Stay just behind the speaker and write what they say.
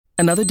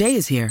Another day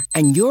is here,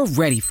 and you're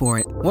ready for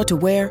it. What to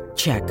wear?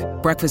 Check.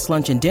 Breakfast,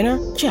 lunch, and dinner?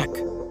 Check.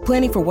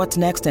 Planning for what's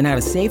next and how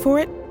to save for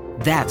it?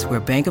 That's where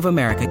Bank of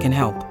America can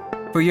help.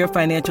 For your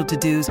financial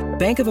to-dos,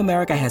 Bank of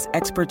America has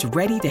experts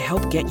ready to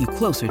help get you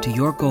closer to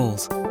your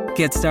goals.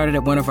 Get started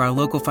at one of our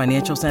local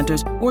financial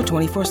centers or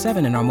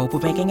 24/7 in our mobile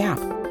banking app.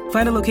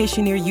 Find a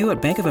location near you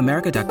at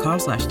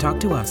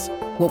bankofamerica.com/talktous.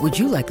 What would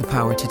you like the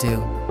power to do?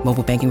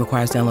 Mobile banking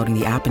requires downloading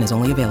the app and is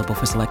only available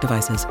for select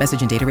devices.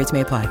 Message and data rates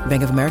may apply.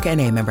 Bank of America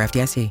N.A., member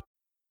FDIC.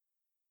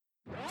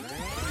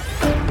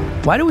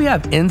 Why do we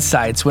have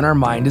insights when our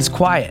mind is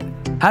quiet?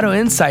 How do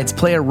insights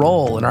play a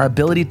role in our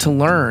ability to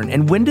learn,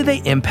 and when do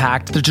they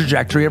impact the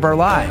trajectory of our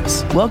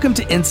lives? Welcome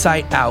to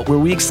Insight Out, where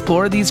we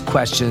explore these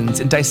questions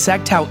and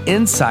dissect how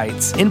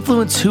insights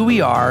influence who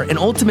we are and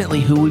ultimately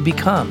who we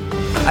become.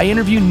 I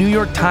interview New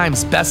York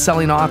Times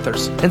best-selling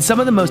authors and some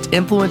of the most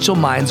influential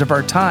minds of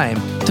our time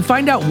to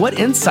find out what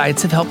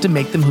insights have helped to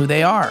make them who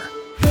they are.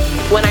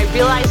 When I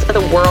realized that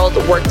the world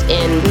worked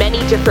in many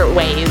different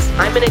ways,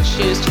 I'm going to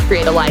choose to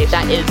create a life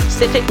that is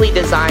specifically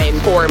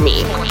designed for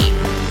me.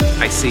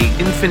 I see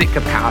infinite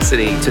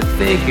capacity to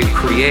think and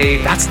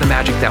create. That's the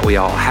magic that we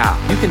all have.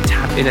 You can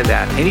tap into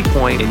that any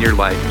point in your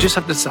life. You just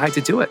have to decide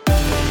to do it.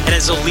 And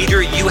as a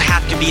leader, you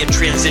have to be a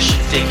transition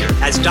figure.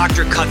 As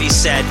Dr. Covey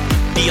said,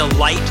 be a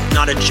light,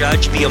 not a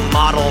judge. Be a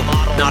model,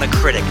 not a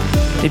critic.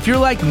 If you're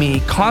like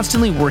me,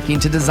 constantly working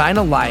to design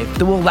a life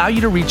that will allow you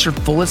to reach your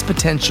fullest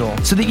potential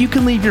so that you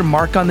can leave your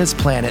mark on this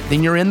planet,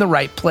 then you're in the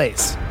right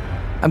place.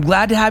 I'm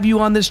glad to have you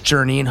on this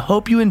journey and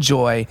hope you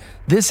enjoy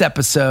this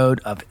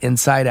episode of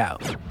Inside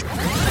Out.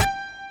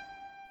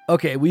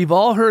 Okay, we've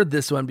all heard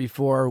this one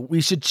before. We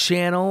should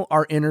channel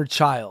our inner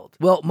child.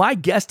 Well, my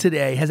guest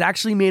today has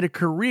actually made a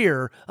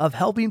career of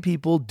helping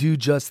people do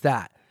just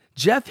that.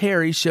 Jeff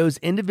Harry shows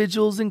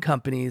individuals and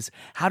companies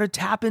how to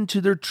tap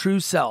into their true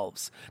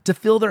selves, to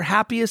feel their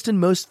happiest and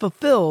most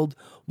fulfilled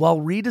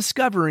while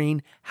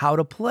rediscovering how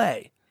to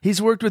play.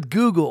 He's worked with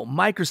Google,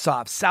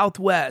 Microsoft,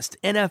 Southwest,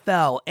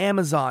 NFL,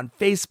 Amazon,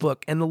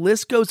 Facebook, and the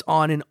list goes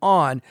on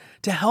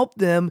to help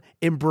them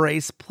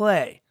embrace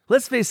play.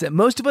 Let's face it,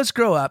 most of us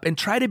grow up and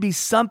try to be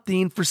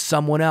something for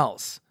someone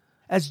else.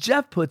 As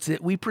Jeff puts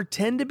it, we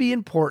pretend to be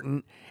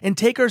important and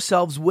take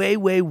ourselves way,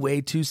 way,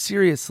 way too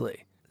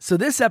seriously. So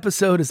this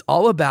episode is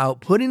all about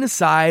putting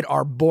aside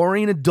our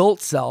boring adult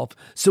self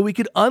so we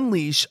could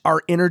unleash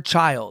our inner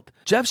child.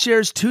 Jeff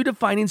shares 2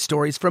 defining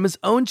stories from his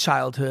own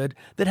childhood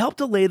that help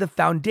to lay the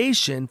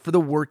foundation for the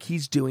work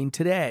he's doing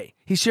today.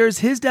 He shares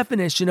his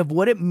definition of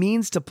what it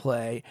means to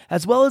play,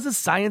 as well as the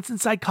science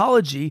and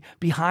psychology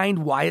behind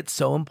why it's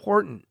so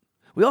important.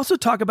 We also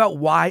talk about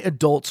why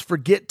adults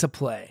forget to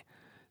play.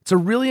 It's a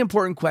really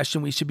important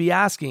question we should be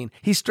asking.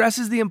 He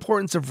stresses the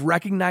importance of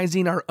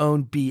recognizing our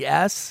own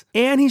BS,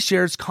 and he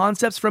shares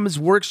concepts from his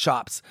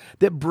workshops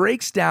that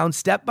breaks down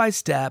step by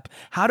step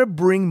how to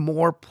bring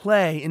more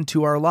play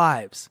into our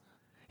lives.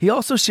 He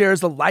also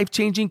shares the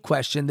life-changing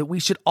question that we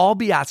should all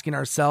be asking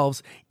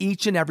ourselves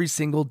each and every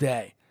single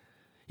day.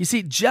 You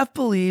see, Jeff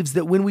believes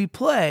that when we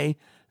play,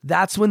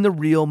 that's when the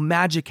real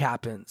magic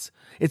happens.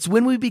 It's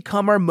when we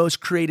become our most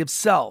creative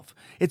self.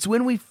 It's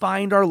when we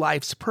find our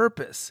life's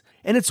purpose.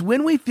 And it's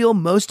when we feel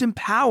most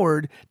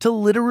empowered to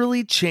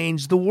literally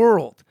change the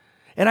world.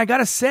 And I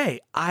gotta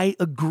say, I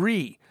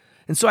agree.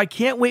 And so I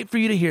can't wait for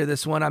you to hear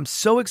this one. I'm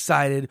so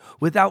excited.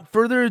 Without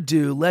further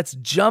ado, let's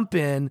jump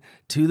in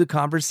to the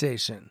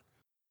conversation.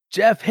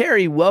 Jeff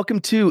Harry,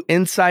 welcome to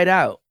Inside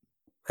Out.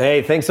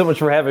 Hey, thanks so much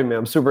for having me.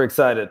 I'm super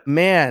excited.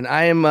 Man,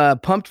 I am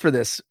pumped for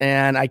this,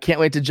 and I can't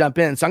wait to jump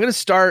in. So I'm going to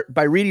start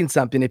by reading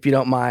something, if you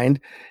don't mind.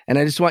 And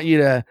I just want you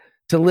to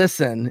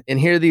listen and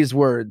hear these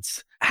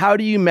words. How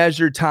do you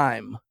measure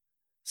time?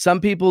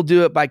 Some people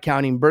do it by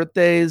counting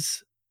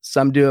birthdays.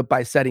 Some do it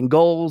by setting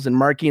goals and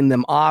marking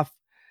them off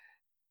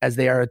as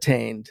they are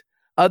attained.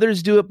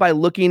 Others do it by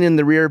looking in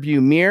the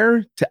rearview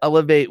mirror to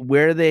elevate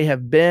where they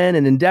have been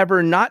and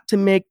endeavor not to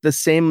make the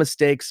same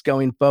mistakes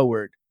going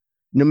forward.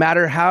 No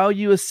matter how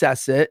you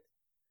assess it,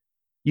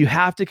 you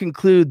have to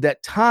conclude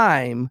that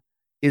time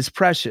is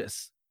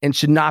precious and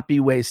should not be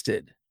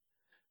wasted.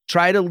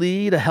 Try to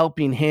lead a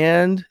helping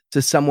hand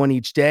to someone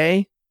each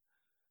day.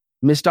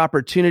 Missed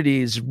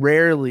opportunities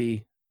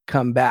rarely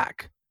come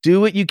back.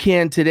 Do what you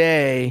can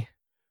today,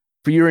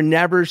 for you are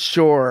never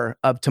sure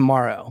of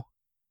tomorrow.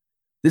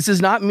 This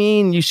does not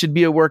mean you should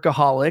be a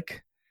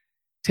workaholic.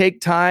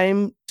 Take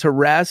time to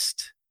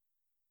rest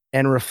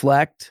and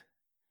reflect.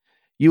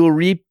 You will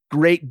reap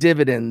great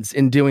dividends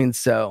in doing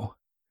so.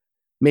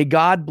 May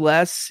God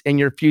bless in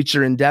your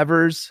future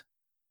endeavors.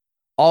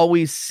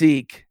 Always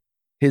seek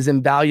his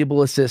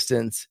invaluable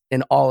assistance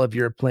in all of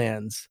your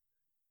plans.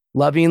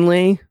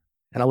 Lovingly,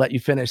 and I'll let you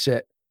finish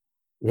it.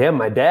 Yeah,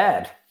 my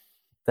dad.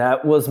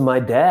 That was my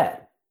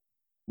dad.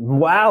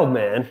 Wow,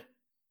 man.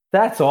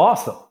 That's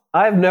awesome.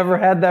 I've never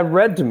had that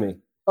read to me.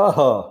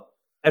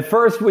 At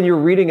first, when you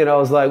were reading it, I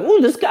was like,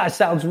 "Oh, this guy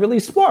sounds really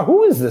smart.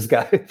 Who is this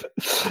guy?"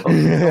 I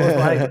was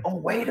like, "Oh,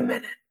 wait a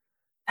minute.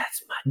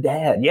 That's my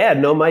dad." Yeah,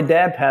 no, my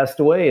dad passed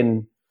away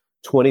in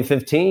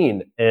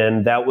 2015.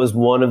 And that was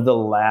one of the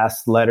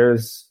last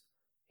letters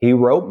he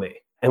wrote me.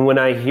 And when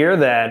I hear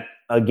that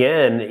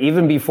again,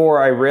 even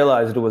before I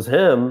realized it was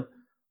him,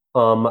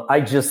 I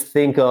just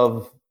think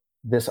of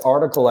this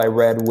article I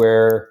read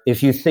where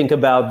if you think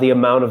about the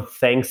amount of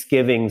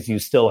Thanksgivings you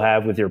still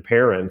have with your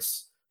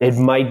parents, it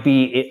might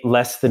be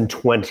less than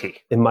 20.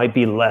 It might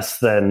be less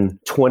than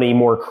 20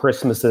 more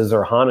Christmases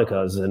or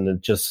Hanukkahs. And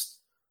it just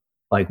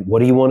like, what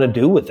do you want to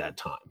do with that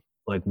time?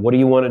 Like, what do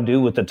you want to do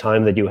with the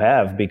time that you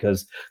have?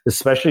 Because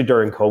especially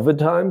during COVID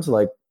times,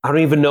 like, I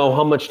don't even know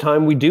how much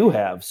time we do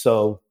have.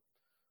 So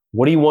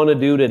what do you want to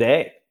do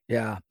today?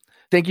 Yeah.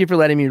 Thank you for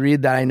letting me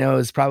read that. I know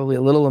it's probably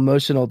a little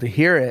emotional to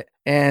hear it.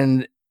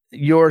 And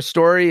your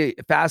story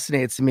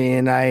fascinates me.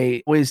 And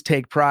I always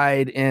take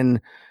pride in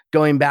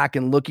going back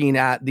and looking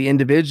at the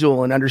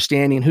individual and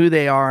understanding who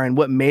they are and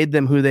what made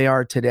them who they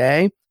are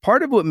today.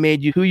 Part of what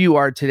made you who you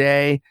are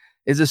today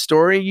is a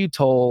story you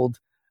told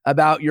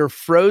about your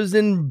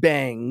frozen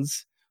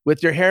bangs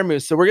with your hair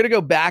mousse. So we're going to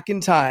go back in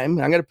time.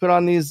 I'm going to put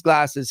on these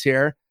glasses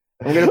here.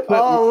 I'm going to put...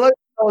 Oh, look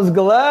at those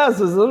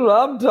glasses. That's what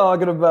I'm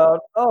talking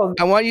about. Oh,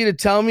 I want you to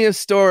tell me a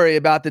story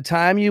about the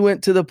time you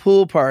went to the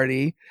pool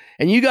party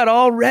and you got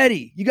all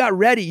ready. You got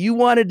ready. You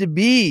wanted to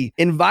be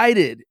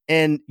invited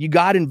and you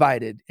got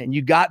invited and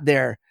you got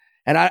there.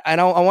 And I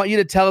want you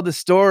to tell the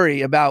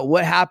story about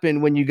what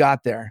happened when you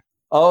got there.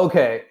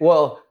 Okay.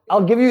 Well,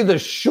 I'll give you the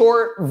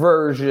short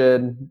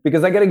version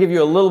because I got to give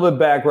you a little bit of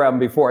background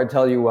before I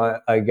tell you why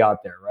I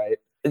got there, right?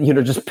 You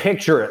know, just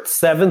picture it.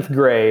 7th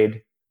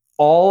grade.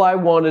 All I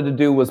wanted to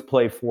do was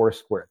play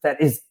Foursquare.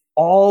 That is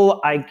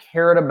all I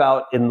cared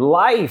about in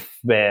life,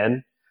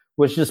 man,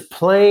 was just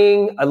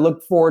playing. I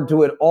looked forward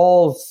to it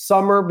all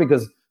summer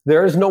because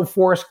there is no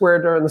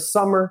Foursquare during the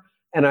summer.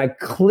 And I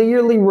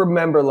clearly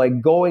remember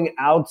like going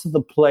out to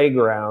the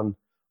playground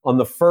on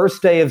the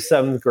first day of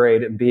 7th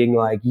grade and being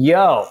like,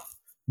 yo,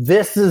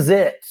 this is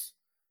it.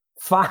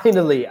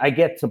 Finally, I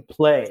get to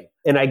play.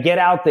 And I get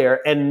out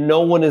there and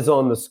no one is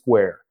on the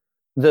square.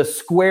 The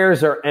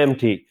squares are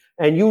empty.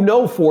 And you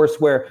know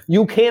Foursquare,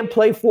 you can't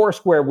play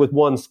Foursquare with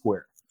one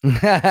square.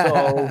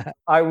 So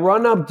I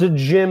run up to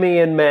Jimmy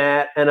and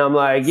Matt and I'm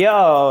like,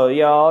 yo,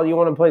 y'all, you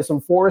want to play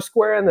some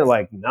Foursquare? And they're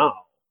like, no.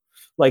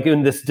 Like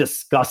in this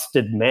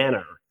disgusted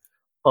manner.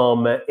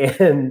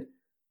 And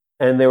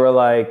they were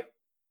like,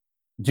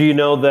 do you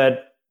know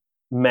that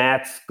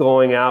Matt's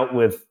going out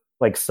with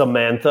like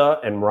Samantha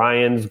and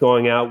Ryan's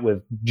going out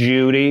with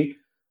Judy?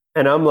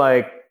 And I'm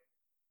like,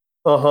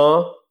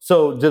 uh-huh.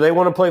 So do they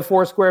want to play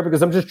Foursquare?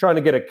 Because I'm just trying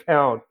to get a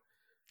count.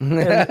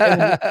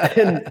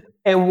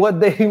 And what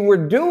they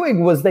were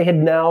doing was they had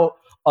now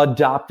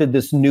adopted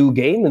this new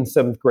game in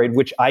 7th grade,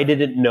 which I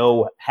didn't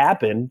know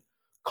happened,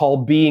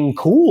 called Being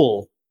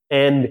Cool.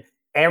 And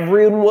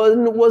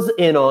everyone was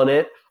in on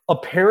it.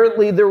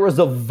 Apparently there was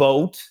a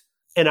vote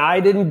and I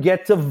didn't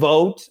get to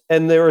vote.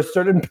 And there were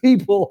certain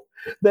people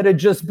that had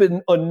just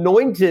been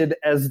anointed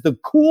as the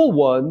cool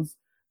ones.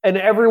 And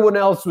everyone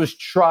else was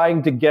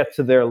trying to get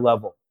to their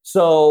level.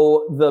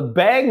 So the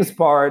bangs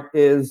part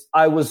is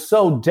I was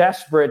so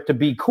desperate to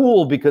be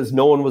cool because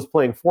no one was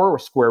playing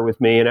Foursquare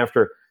with me. And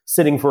after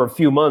sitting for a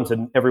few months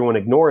and everyone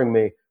ignoring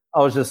me,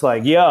 I was just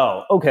like,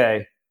 yo,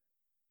 okay.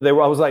 I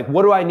was like,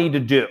 what do I need to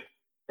do?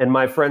 And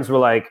my friends were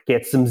like,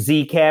 get some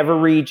Z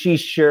Cavaricci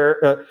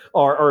shirt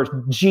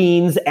or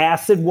jeans,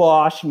 acid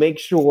wash, make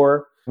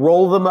sure.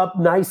 Roll them up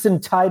nice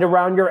and tight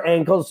around your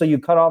ankles so you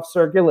cut off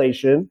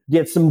circulation.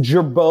 Get some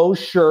Gerbeau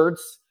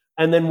shirts.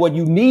 And then what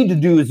you need to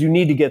do is you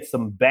need to get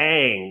some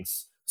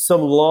bangs,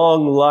 some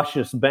long,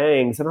 luscious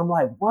bangs. And I'm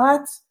like,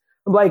 what?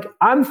 I'm like,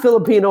 I'm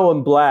Filipino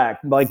and black.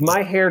 Like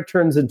my hair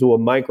turns into a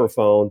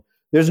microphone.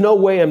 There's no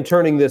way I'm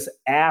turning this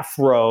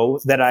afro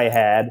that I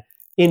had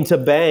into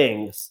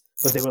bangs.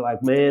 But they were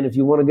like, man, if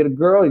you want to get a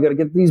girl, you got to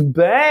get these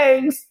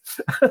bangs.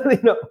 You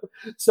know?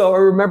 So I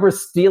remember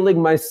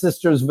stealing my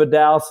sister's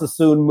Vidal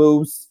Sassoon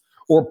mousse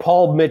or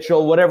Paul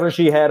Mitchell, whatever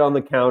she had on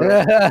the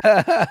counter,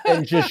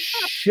 and just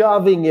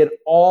shoving it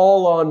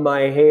all on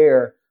my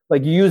hair,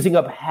 like using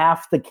up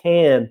half the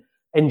can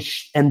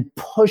and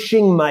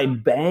pushing my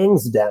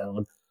bangs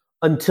down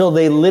until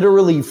they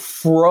literally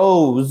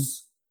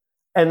froze.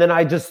 And then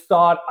I just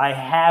thought, I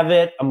have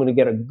it. I'm going to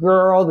get a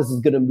girl. This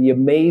is going to be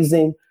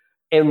amazing.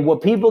 And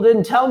what people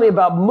didn't tell me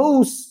about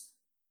mousse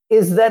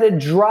is that it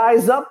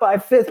dries up by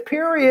 5th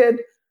period.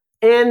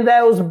 And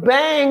those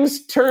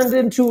bangs turned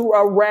into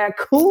a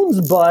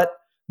raccoon's butt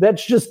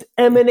that's just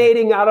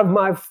emanating out of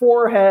my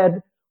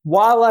forehead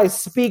while I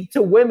speak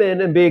to women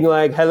and being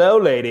like, hello,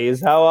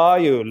 ladies. How are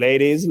you?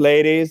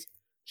 Ladies.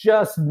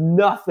 Just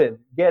nothing.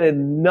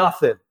 Getting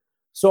nothing.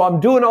 So I'm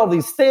doing all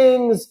these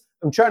things.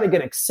 I'm trying to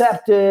get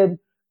accepted.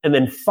 And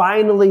then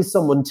finally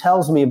someone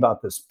tells me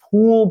about this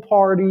pool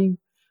party.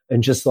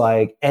 And just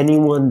like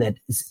anyone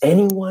is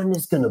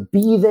going to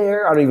be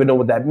there. I don't even know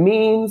what that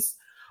means.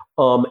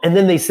 And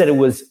then they said it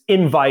was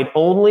invite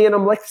only. And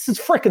I'm like, this is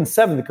freaking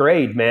 7th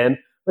grade, man.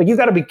 Like, you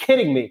got to be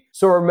kidding me.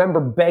 So I remember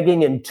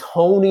begging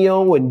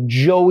Antonio and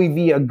Joey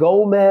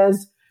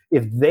Villagomez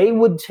if they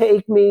would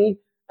take me.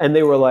 And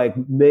they were like,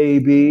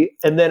 maybe.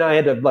 And then I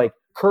had to like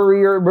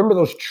courier. Remember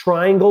those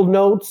triangle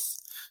notes?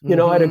 You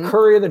know, I had to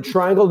courier the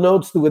triangle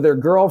notes with their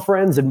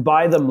girlfriends and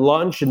buy them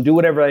lunch and do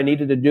whatever I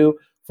needed to do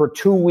for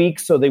 2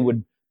 weeks so they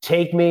would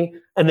take me.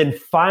 And then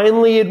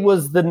finally it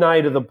was the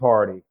night of the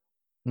party.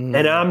 And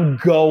I'm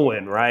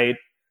going, right?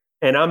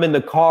 And I'm in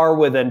the car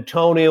with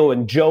Antonio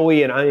and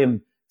Joey, and I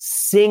am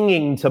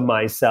singing to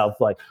myself,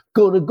 like,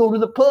 gonna go to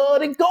the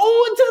party,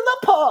 going to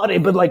the party,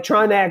 but like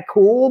trying to act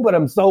cool, but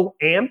I'm so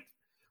amped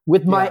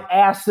with my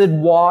acid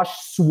wash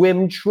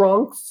swim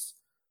trunks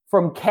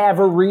from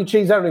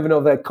Cavaricci's. I don't even know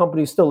if that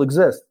company still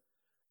exists.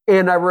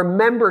 And I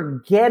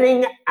remember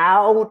getting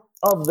out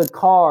of the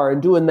car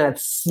and doing that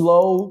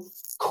slow,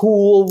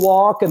 cool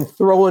walk and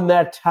throwing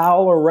that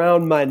towel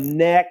around my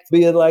neck,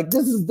 being like,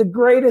 this is the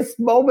greatest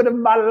moment of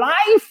my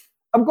life.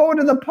 I'm going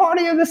to the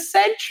party of the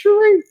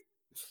century.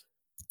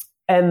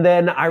 And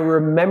then I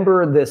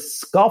remember this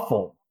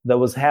scuffle that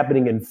was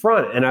happening in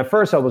front. And at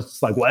first I was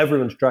just like, well,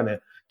 everyone's trying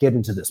to get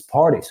into this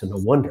party, so no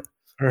wonder.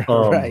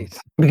 Right.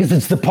 Because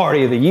it's the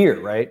party of the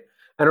year, right?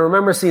 And I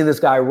remember seeing this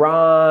guy,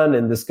 Ron,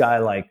 and this guy,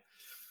 like,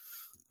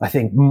 I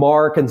think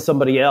Mark and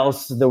somebody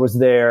else that was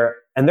there.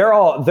 And they're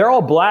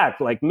all black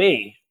like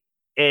me.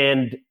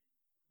 And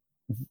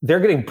they're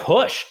getting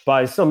pushed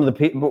by some of the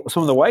people,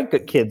 some of the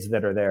white kids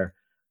that are there.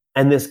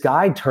 And this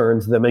guy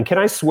turns them, and can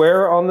I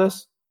swear on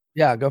this?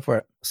 Yeah, go for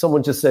it.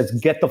 Someone just says,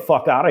 get the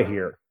fuck out of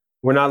here.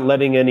 We're not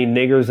letting any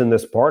niggers in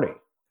this party.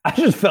 I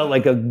just felt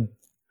like a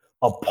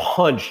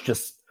punch,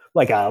 just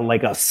like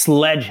a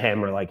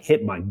sledgehammer, like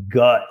hit my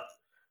gut.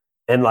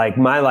 And like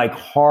my like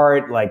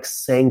heart like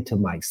sank to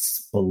my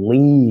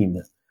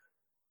spleen.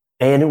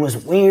 And it was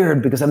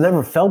weird because I've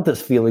never felt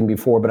this feeling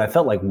before, but I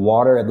felt like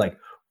water had like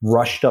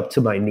rushed up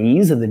to my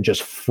knees and then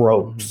just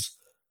froze.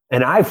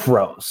 And I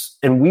froze.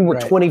 And we were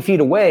 20 feet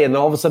away. And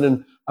all of a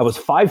sudden I was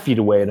 5 feet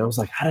away. And I was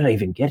like, how did I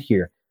even get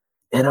here?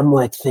 And I'm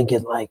like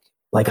thinking like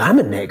I'm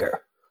a nigger.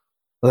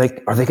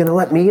 Like, are they going to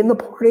let me in the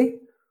party?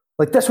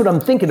 Like, that's what I'm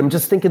thinking. I'm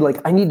just thinking like,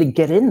 I need to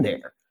get in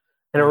there.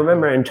 And I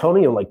remember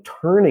Antonio like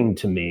turning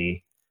to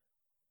me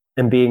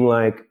and being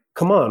like,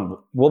 come on,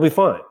 we'll be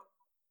fine.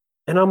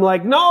 And I'm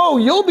like, no,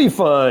 you'll be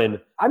fine.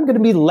 I'm going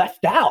to be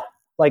left out.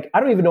 Like,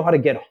 I don't even know how to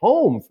get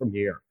home from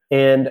here.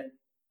 And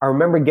I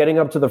remember getting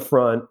up to the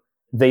front.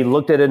 They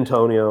looked at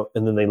Antonio,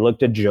 and then they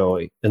looked at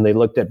Joey, and they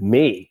looked at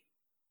me,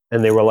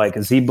 and they were like,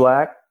 is he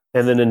black?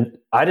 And then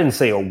I didn't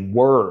say a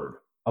word.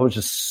 I was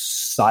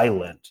just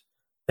silent.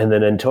 And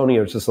then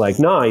Antonio was just like,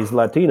 nah, he's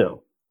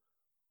Latino,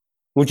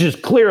 which is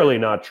clearly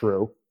not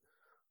true.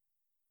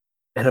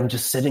 And I'm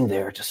just sitting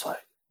there just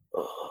like,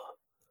 ugh.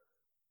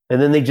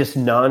 And then they just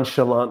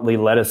nonchalantly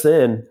let us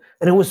in.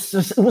 And it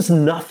was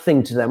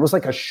nothing to them. It was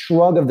like a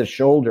shrug of the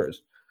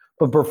shoulders.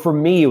 But for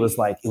me, it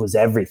was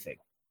everything.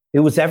 It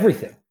was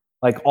everything.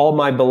 Like all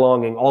my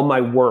belonging, all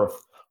my worth,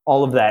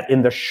 all of that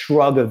in the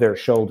shrug of their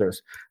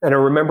shoulders. And I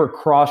remember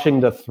crossing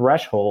the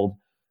threshold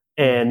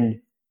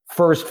and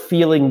first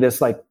feeling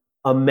this like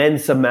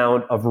immense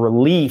amount of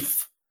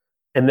relief.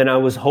 And then I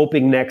was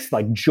hoping next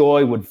like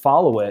joy would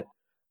follow it.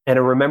 And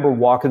I remember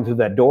walking through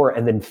that door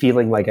and then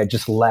feeling like I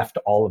just left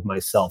all of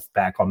myself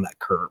back on that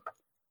curb.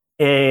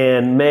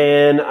 And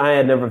man, I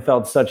had never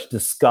felt such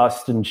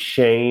disgust and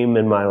shame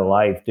in my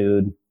life,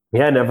 dude.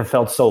 Yeah, I never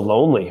felt so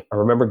lonely. I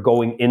remember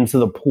going into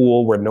the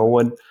pool where no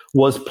one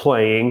was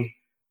playing.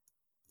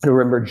 I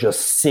remember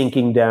just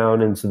sinking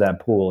down into that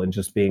pool and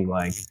just being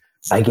like,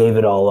 I gave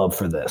it all up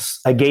for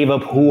this. I gave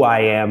up who I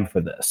am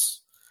for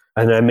this.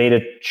 And I made a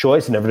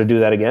choice never to do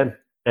that again.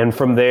 And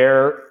from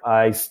there,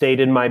 I stayed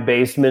in my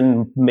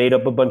basement, made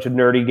up a bunch of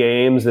nerdy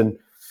games, and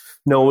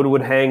no one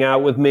would hang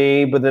out with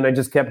me. But then I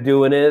just kept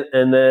doing it.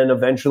 And then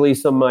eventually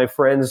some of my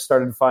friends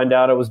started to find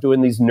out I was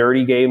doing these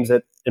nerdy games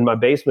in my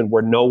basement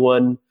where no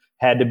one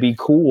had to be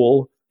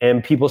cool.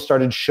 And people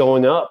started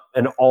showing up.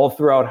 And all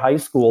throughout high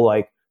school,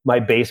 like my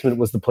basement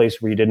was the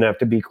place where you didn't have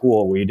to be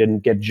cool, where you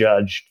didn't get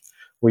judged,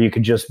 where you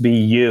could just be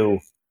you.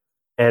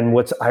 And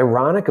what's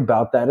ironic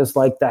about that is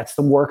like, that's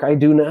the work I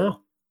do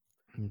now.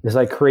 Is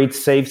I create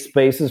safe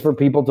spaces for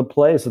people to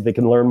play so they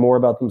can learn more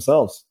about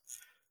themselves.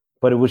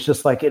 But it was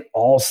just like, it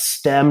all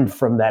stemmed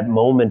from that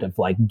moment of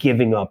like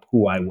giving up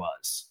who I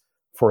was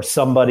for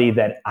somebody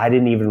that I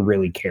didn't even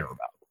really care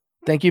about.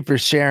 Thank you for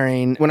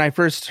sharing. When I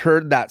first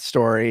heard that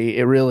story,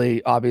 it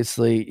really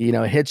obviously,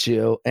 hits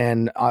you.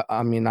 And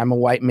I mean, I'm a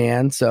white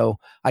man, so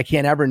I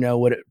can't ever know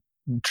what it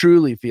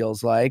truly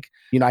feels like.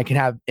 I can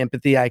have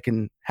empathy, I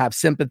can have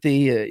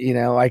sympathy,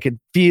 I could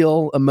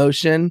feel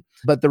emotion,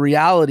 but the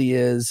reality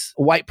is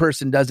a white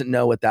person doesn't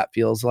know what that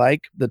feels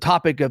like. The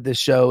topic of this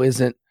show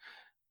isn't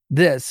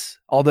this,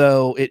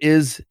 although it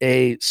is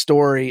a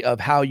story of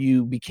how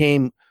you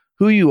became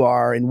who you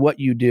are and what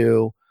you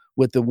do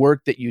with the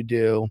work that you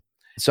do.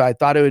 So I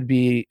thought it would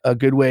be a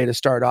good way to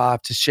start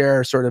off to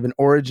share sort of an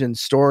origin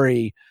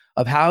story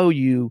of how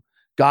you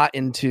got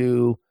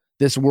into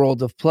this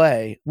world of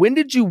play. When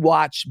did you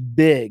watch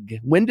Big?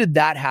 When did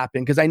that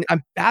happen? Because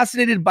I'm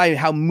fascinated by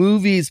how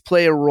movies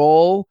play a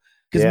role,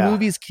 because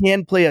movies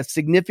can play a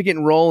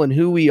significant role in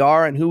who we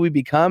are and who we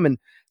become. And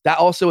that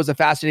also is a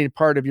fascinating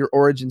part of your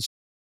origin story.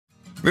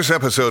 This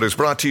episode is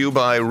brought to you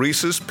by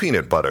Reese's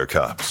Peanut Butter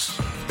Cups.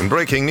 In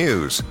breaking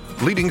news,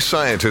 leading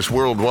scientists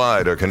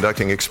worldwide are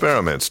conducting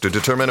experiments to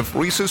determine if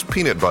Reese's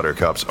Peanut Butter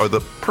Cups are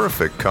the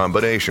perfect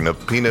combination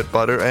of peanut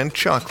butter and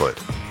chocolate.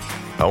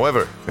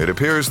 However, it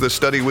appears the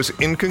study was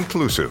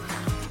inconclusive,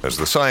 as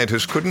the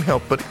scientists couldn't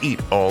help but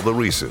eat all the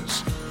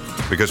Reese's.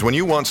 Because when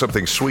you want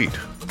something sweet,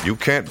 you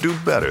can't do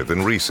better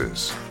than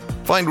Reese's.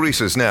 Find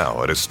Reese's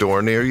now at a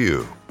store near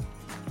you.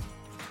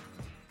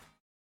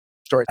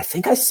 I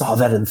think I saw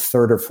that in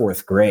third or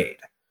fourth grade.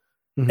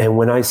 Mm-hmm. And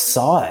when I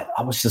saw it,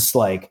 I was just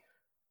like,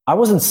 I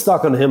wasn't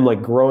stuck on him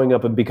like growing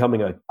up and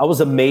becoming I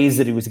was amazed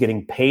that he was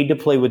getting paid to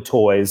play with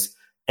toys.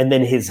 And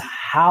then his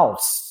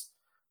house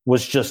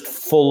was just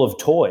full of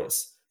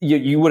toys.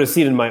 You would have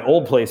seen it in my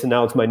old place and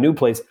now it's my new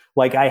place.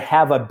 Like I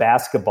have a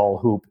basketball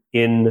hoop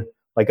in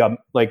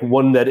like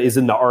one that is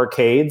in the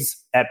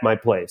arcades at my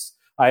place.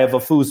 I have a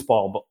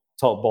foosball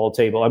ball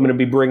table. I'm going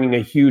to be bringing a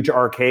huge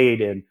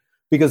arcade in.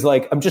 Because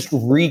like I'm just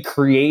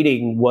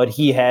recreating what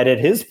he had at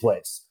his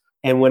place.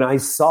 And when I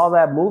saw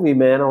that movie,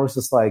 man, I was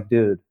just like,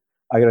 dude,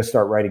 I got to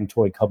start writing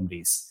toy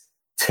companies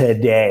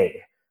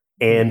today.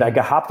 And I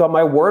hopped on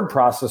my word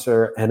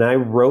processor and I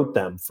wrote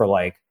them for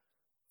like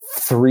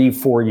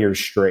 3-4 years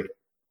straight.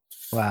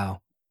 Wow.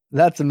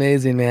 That's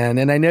amazing, man.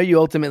 And I know you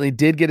ultimately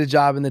did get a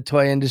job in the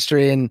toy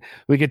industry, and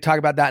we could talk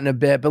about that in a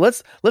bit, but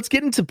let's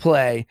get into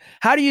play.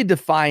 How do you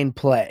define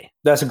play?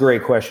 That's a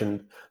great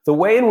question. The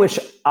way in which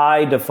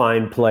I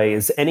define play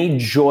is any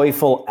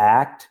joyful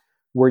act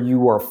where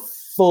you are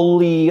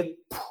fully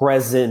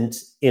present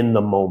in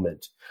the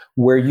moment,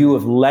 where you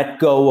have let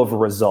go of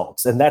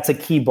results. And that's a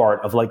key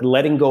part of like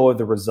letting go of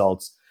the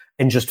results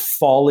and just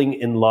falling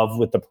in love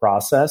with the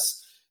process.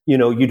 You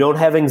know, you don't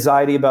have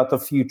anxiety about the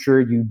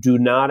future. You do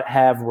not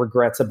have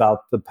regrets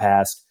about the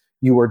past.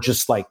 You are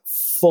just like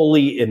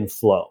fully in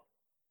flow.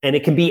 And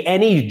it can be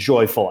any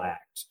joyful act.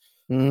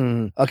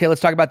 Okay, let's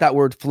talk about that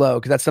word flow,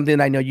 because that's something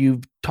that I know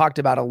you've talked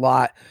about a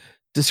lot.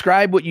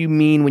 Describe what you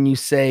mean when you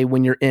say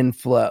when you're in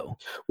flow.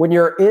 When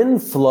you're in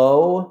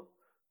flow,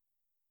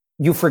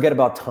 you forget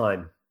about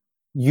time.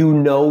 You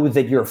know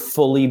that you're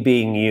fully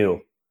being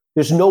you.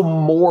 There's no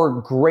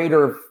more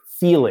greater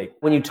feeling.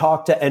 When you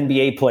talk to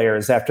NBA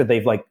players after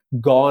they've like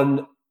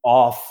gone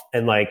off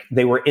and like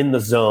they were in the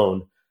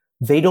zone,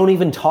 they don't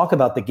even talk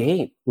about the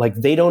game. Like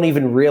they don't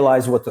even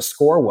realize what the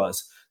score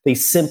was. They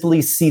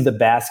simply see the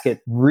basket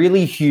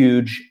really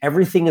huge.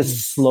 Everything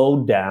is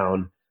slowed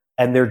down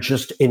and they're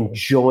just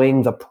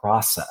enjoying the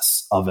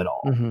process of it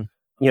all. Mm-hmm.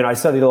 You know, I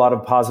studied a lot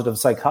of positive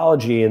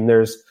psychology, and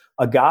there's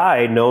a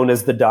guy known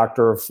as the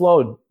Doctor of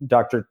Flow,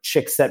 Dr.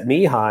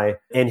 Csikszentmihalyi,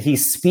 and he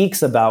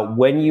speaks about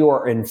when you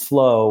are in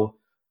flow,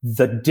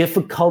 the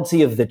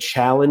difficulty of the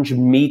challenge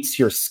meets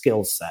your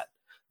skill set.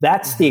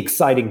 That's the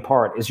exciting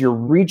part, is you're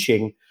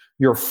reaching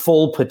your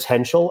full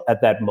potential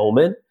at that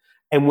moment.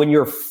 And when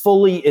you're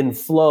fully in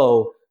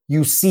flow,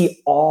 you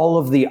see all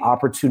of the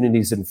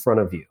opportunities in front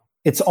of you.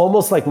 It's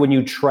almost like when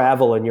you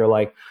travel and you're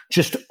like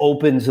just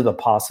open to the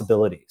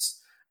possibilities.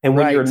 And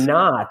when you're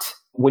not,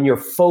 when you're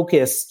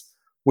focused,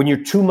 when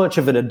you're too much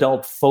of an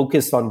adult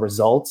focused on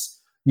results,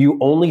 you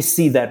only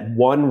see that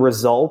one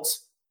result,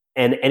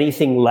 and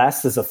anything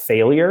less is a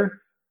failure.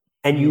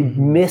 And you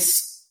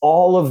miss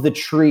all of the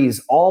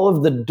trees, all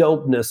of the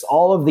dopeness,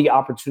 all of the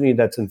opportunity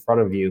that's in front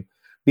of you,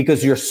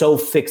 because you're so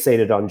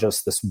fixated on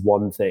just this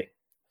one thing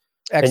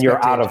and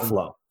you're out of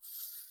flow.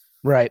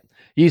 Right.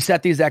 You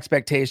set these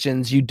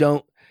expectations. You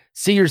don't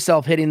see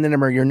yourself hitting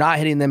them, or you're not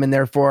hitting them. And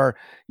therefore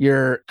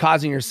you're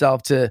causing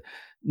yourself to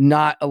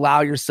not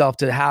allow yourself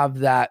to have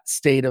that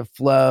state of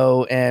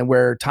flow, and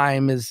where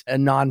time is a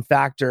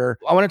non-factor.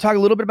 I want to talk a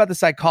little bit about the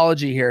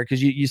psychology here,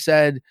 because you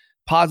said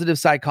positive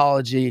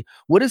psychology.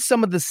 What is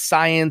some of the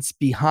science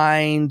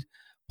behind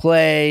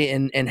play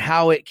and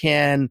how it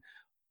can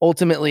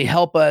ultimately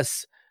help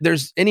us?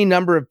 There's any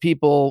number of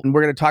people, and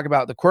we're going to talk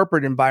about the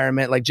corporate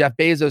environment, like Jeff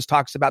Bezos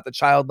talks about the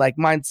childlike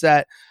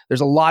mindset.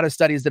 There's a lot of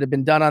studies that have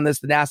been done on this,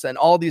 the NASA and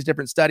all these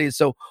different studies.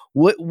 So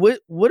what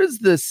is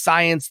the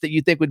science that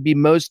you think would be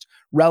most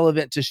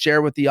relevant to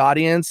share with the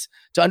audience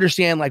to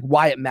understand like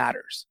why it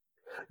matters?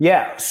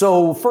 Yeah.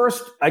 So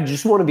first, I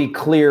just want to be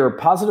clear.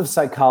 Positive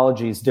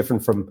psychology is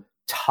different from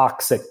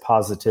toxic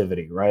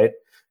positivity, right?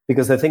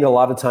 Because I think a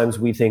lot of times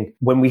we think,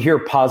 when we hear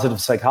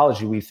positive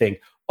psychology, we think,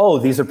 oh,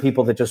 these are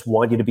people that just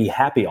want you to be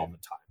happy all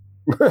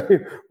the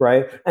time,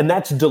 right? And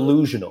that's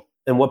delusional.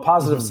 And what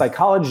positive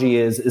psychology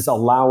is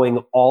allowing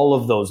all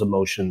of those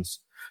emotions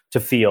to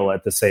feel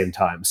at the same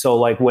time. So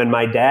like when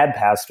my dad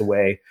passed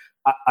away,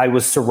 I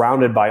was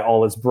surrounded by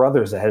all his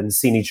brothers that hadn't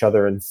seen each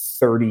other in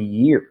 30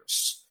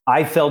 years.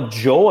 I felt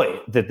joy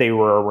that they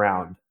were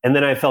around. And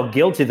then I felt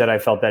guilty that I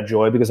felt that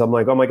joy, because I'm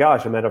like, oh my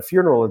gosh, I'm at a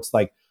funeral. It's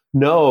like,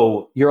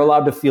 no, you're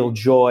allowed to feel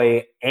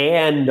joy,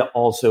 and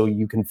also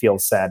you can feel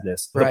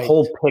sadness. The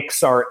whole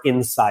Pixar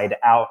Inside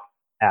Out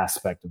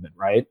aspect of it,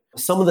 right?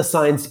 Some of the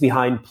science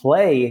behind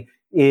play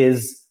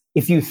is,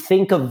 if you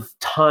think of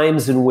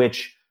times in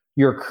which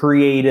you're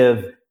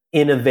creative,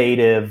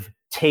 innovative,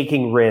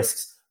 taking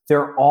risks,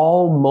 they're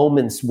all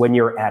moments when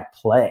you're at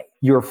play.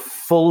 you're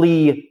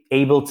fully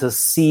able to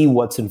see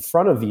what's in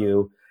front of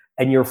you,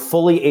 and you're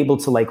fully able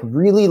to like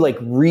really like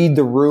read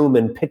the room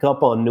and pick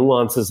up on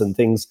nuances and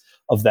things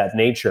of that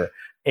nature.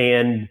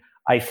 And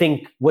I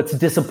think what's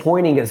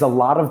disappointing is a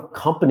lot of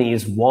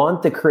companies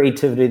want the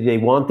creativity, they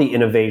want the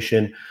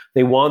innovation,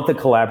 they want the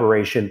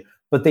collaboration,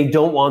 but they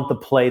don't want the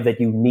play that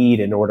you need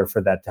in order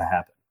for that to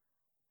happen.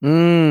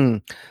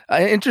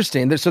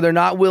 Interesting. So they're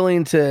not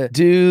willing to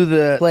do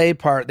the play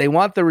part. They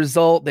want the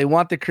result. They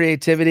want the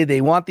creativity.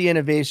 They want the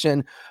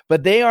innovation,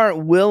 but they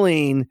aren't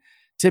willing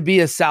to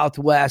be a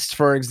Southwest,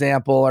 for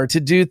example, or to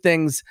do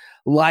things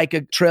like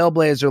a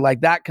Trailblazer,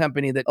 like that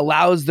company that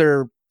allows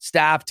their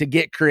staff to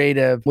get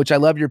creative, which I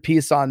love your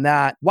piece on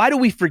that. Why do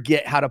we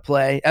forget how to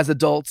play as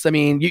adults? I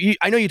mean,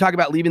 I know you talk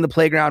about leaving the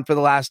playground for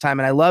the last time,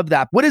 and I love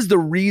that. What is the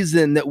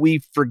reason that we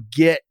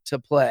forget to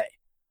play?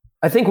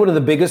 I think one of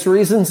the biggest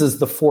reasons is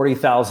the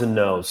 40,000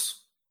 no's.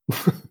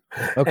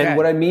 Okay. And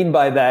what I mean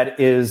by that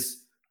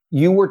is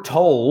you were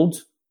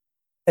told,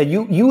 and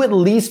you at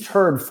least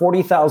heard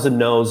 40,000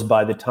 no's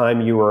by the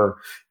time you were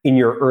in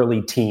your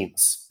early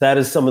teens. That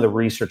is some of the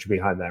research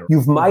behind that.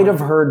 You might have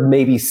heard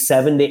maybe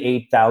 7,000 to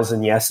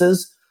 8,000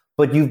 yeses,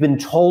 but you've been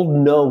told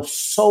no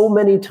so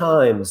many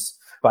times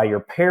by your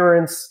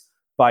parents,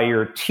 by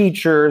your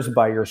teachers,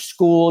 by your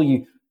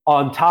school.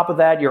 On top of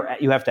that,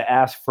 you have to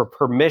ask for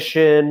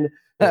permission.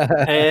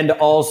 And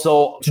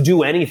also to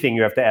do anything,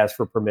 you have to ask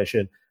for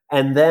permission.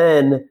 And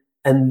then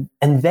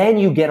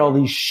you get all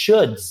these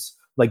shoulds.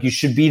 Like, you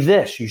should be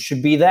this, you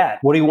should be that.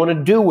 What do you want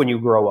to do when you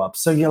grow up?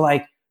 So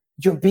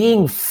you're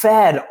being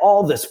fed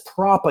all this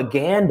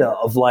propaganda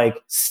of like,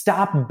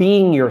 stop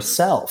being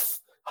yourself.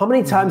 How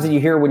many times did you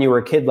hear when you were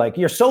a kid, like,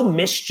 you're so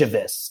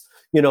mischievous,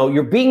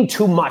 you're being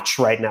too much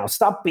right now.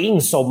 Stop being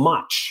so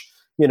much,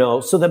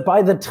 so that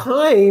by the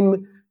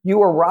time you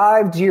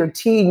arrive to your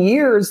teen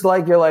years,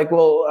 like, you're like,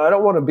 well, I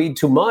don't want to be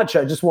too much.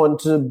 I just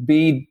want to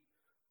be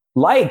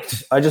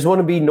liked. I just want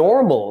to be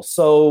normal.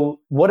 So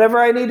whatever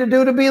I need to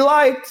do to be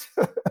liked,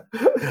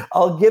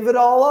 I'll give it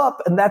all up.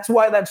 And that's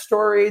why that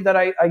story that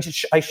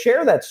I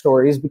share that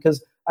story is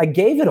because I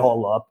gave it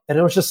all up, and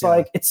it was just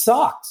like, it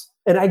sucked.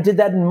 And I did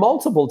that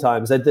multiple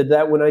times. I did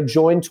that when I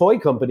joined toy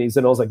companies,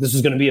 and I was like, this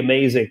is going to be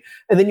amazing.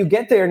 And then you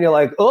get there and you're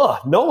like, oh,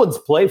 no one's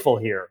playful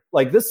here.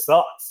 Like, this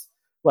sucks.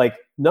 Like,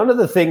 none of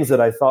the things that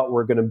I thought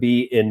were going to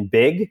be in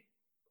big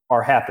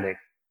are happening.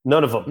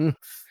 None of them.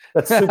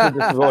 That's super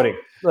disappointing.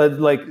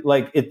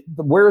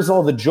 Where's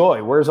all the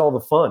joy? Where's all the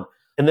fun?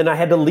 And then I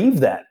had to leave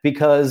that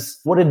because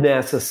what did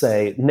NASA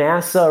say?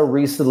 NASA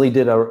recently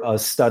did a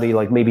study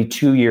like maybe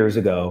 2 years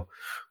ago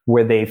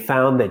where they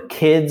found that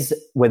kids,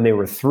 when they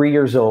were 3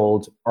 years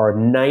old, are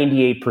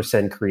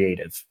 98%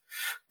 creative.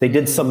 They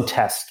did some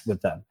test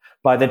with them.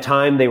 By the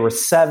time they were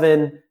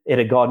 7, it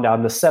had gone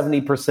down to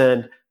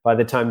 70%. By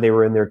the time they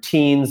were in their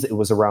teens, it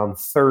was around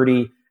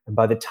 30. And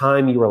by the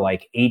time you were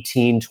like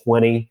 18,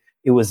 20,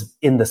 it was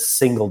in the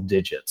single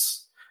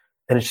digits.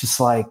 And it's just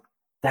like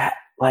that,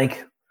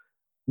 like,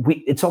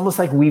 it's almost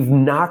like we've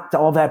knocked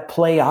all that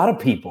play out of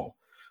people.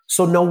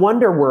 So no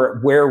wonder we're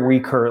where we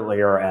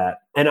currently are at.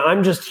 And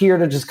I'm just here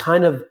to just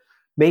kind of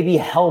maybe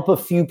help a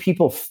few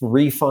people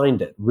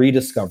re-find it,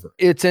 rediscover.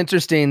 It's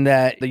interesting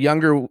that the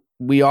younger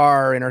we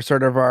are in our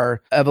sort of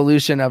our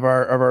evolution of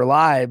our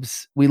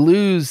lives, we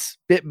lose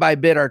bit by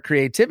bit our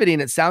creativity.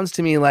 And it sounds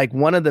to me like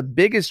one of the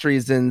biggest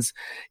reasons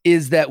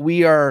is that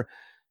we are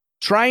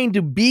trying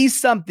to be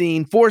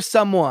something for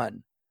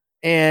someone.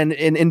 And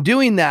in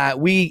doing that,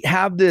 we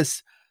have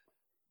this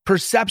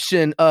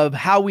perception of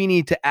how we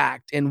need to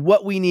act and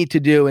what we need to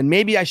do. And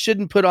maybe I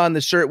shouldn't put on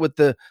the shirt with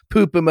the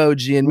poop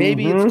emoji. And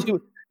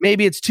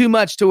maybe it's too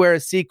much to wear a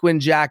sequin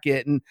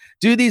jacket and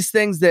do these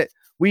things that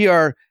we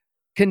are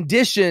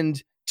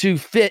conditioned to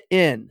fit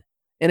in.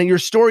 And your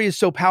story is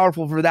so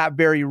powerful for that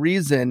very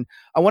reason.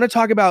 I want to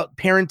talk about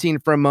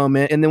parenting for a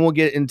moment, and then we'll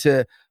get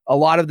into a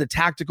lot of the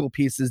tactical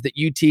pieces that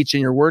you teach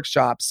in your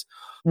workshops.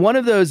 One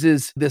of those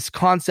is this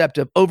concept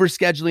of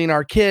overscheduling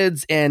our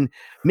kids and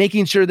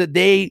making sure that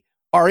they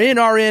are in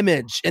our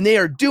image and they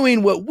are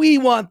doing what we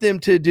want them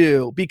to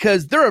do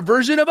because they're a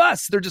version of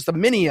us. They're just a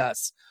mini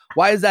us.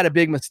 Why is that a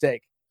big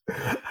mistake?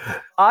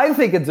 I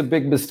think it's a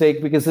big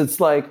mistake because it's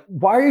like,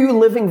 why are you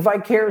living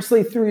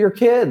vicariously through your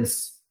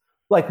kids?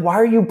 Like, why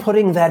are you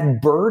putting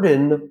that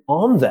burden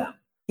on them?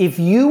 If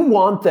you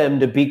want them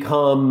to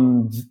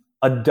become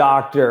a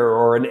doctor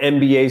or an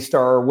MBA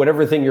star or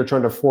whatever thing you're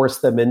trying to force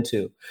them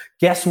into,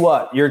 guess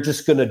what? You're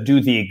just going to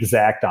do the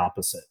exact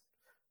opposite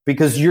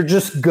because you're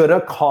just going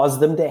to cause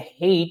them to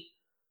hate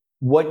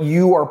what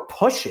you are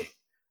pushing.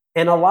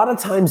 And a lot of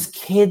times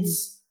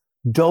kids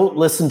don't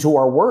listen to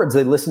our words.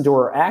 They listen to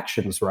our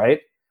actions,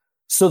 right?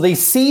 So they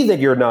see that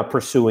you're not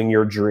pursuing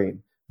your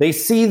dream. They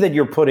see that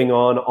you're putting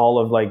on all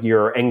of like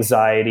your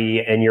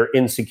anxiety and your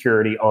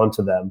insecurity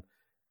onto them.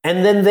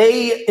 And then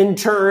they in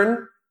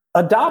turn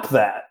adopt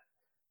that.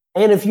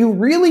 And if you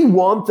really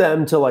want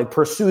them to like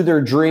pursue their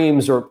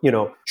dreams or,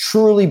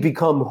 truly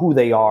become who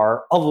they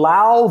are,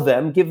 allow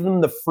them, give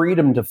them the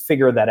freedom to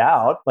figure that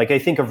out. Like I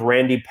think of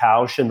Randy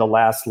Pausch in the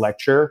last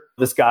lecture,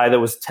 this guy that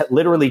was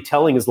literally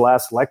telling his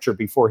last lecture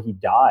before he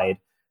died.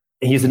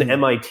 He's an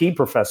MIT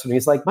professor. And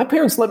he's like, my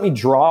parents let me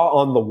draw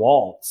on the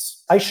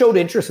walls. I showed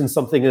interest in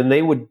something and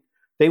they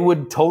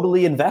would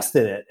totally invest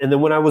in it. And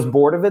then when I was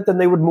bored of it, then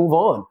they would move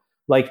on.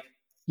 Like,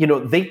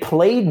 they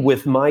played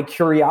with my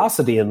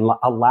curiosity and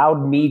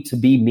allowed me to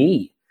be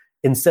me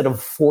instead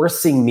of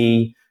forcing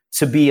me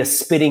to be a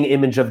spitting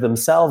image of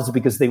themselves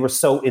because they were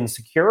so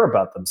insecure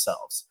about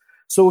themselves.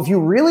 So if you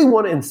really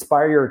want to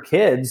inspire your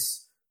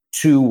kids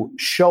to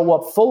show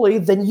up fully,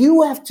 then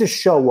you have to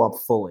show up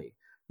fully.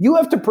 You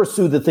have to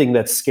pursue the thing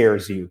that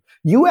scares you.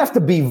 You have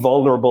to be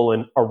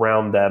vulnerable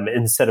around them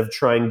instead of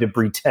trying to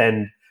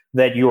pretend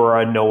that you're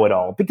a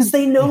know-it-all because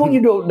they know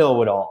you don't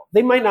know it all.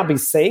 They might not be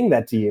saying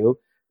that to you,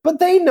 but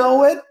they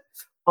know it.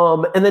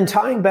 And then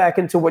tying back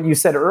into what you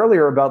said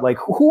earlier about like,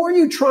 who are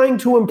you trying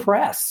to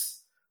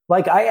impress?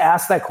 Like I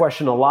ask that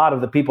question a lot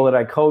of the people that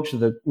I coach,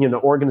 the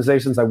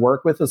organizations I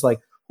work with is like,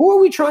 who are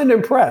we trying to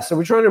impress? Are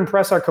we trying to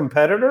impress our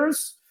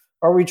competitors?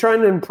 Are we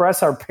trying to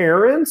impress our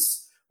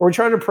parents? Are we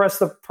trying to impress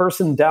the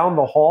person down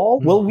the hall?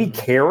 Mm-hmm. Will we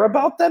care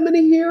about them in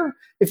a year?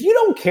 If you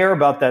don't care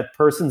about that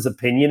person's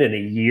opinion in a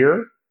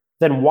year,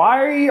 then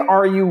why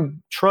are you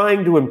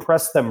trying to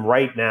impress them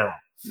right now?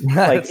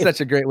 That's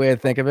such a great way to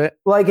think of it.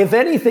 Like, if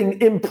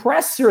anything,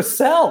 impress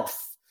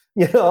yourself,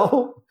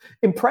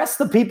 impress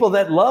the people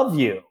that love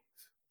you,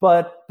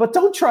 but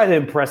don't try to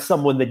impress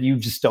someone that you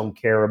just don't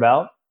care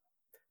about.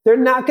 They're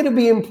not going to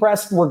be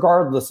impressed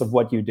regardless of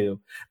what you do.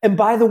 And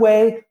by the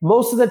way,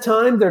 most of the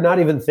time, they're not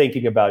even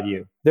thinking about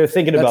you. They're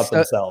thinking about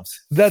themselves.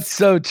 That's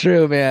so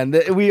true, man.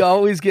 We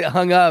always get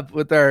hung up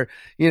with our,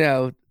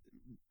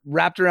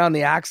 wrapped around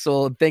the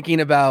axle thinking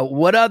about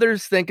what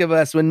others think of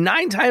us when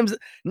 99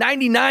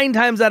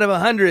 times out of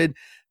 100,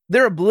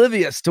 they're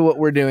oblivious to what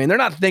we're doing. They're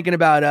not thinking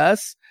about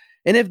us.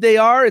 And if they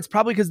are, it's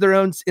probably because their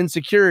own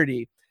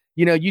insecurity.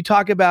 You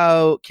talk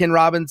about Ken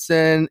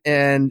Robinson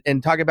and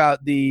talk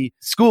about the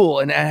school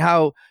and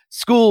how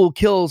school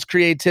kills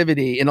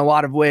creativity in a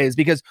lot of ways,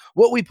 because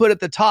what we put at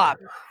the top,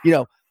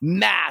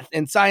 math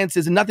and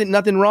sciences, and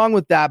nothing wrong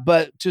with that.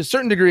 But to a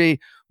certain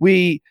degree,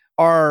 we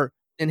are,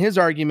 in his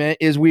argument,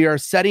 is we are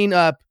setting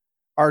up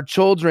our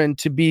children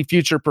to be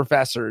future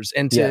professors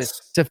and to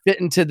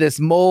fit into this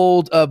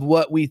mold of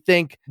what we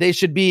think they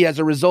should be as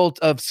a result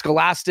of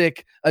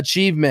scholastic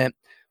achievement.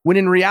 When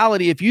in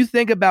reality, if you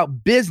think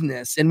about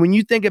business and when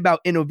you think about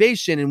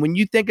innovation and when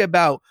you think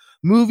about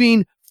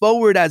moving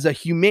forward as a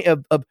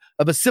of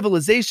a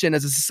civilization,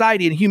 as a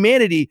society and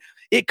humanity,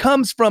 it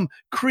comes from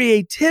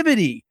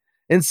creativity.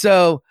 And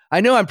so I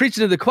know I'm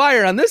preaching to the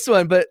choir on this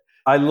one, but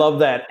I love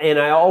that. And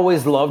I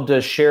always love to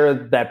share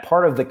that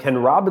part of the Ken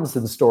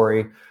Robinson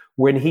story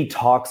when he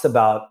talks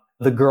about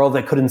the girl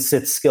that couldn't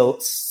sit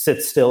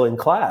still in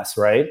class,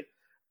 right?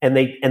 And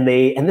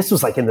this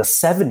was like in the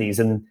 70s,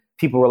 and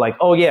people were like,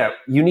 oh yeah,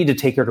 you need to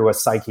take her to a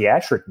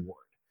psychiatric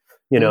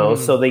ward.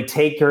 So they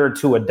take her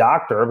to a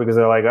doctor because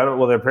they're like,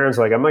 their parents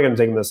are like, I'm not going to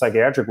take them to the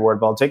psychiatric ward,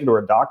 but I'll take her to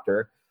a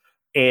doctor.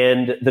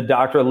 And the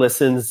doctor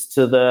listens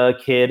to the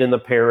kid and the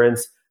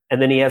parents,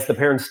 and then he has the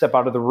parents step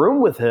out of the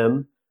room with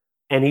him.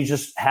 And he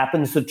just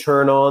happens to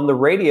turn on the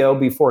radio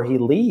before he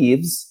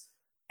leaves.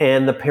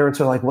 And the parents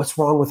are like, what's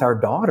wrong with our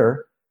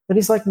daughter? And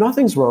he's like,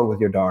 nothing's wrong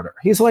with your daughter.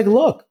 He's like,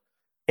 look.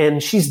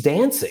 And she's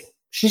dancing.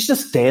 She's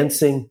just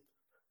dancing.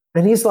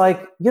 And he's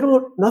like,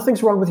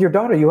 nothing's wrong with your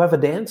daughter. You have a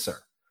dancer.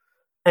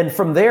 And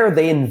from there,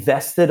 they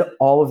invested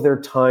all of their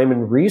time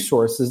and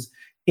resources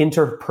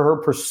into her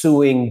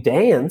pursuing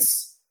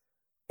dance.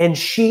 And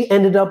she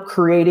ended up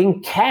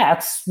creating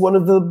Cats, one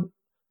of the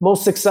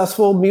most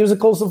successful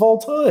musicals of all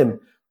time.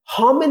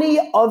 How many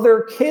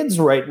other kids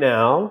right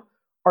now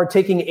are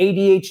taking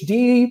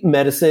ADHD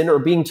medicine or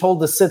being told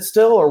to sit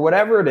still or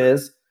whatever it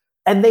is,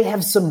 and they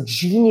have some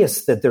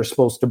genius that they're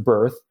supposed to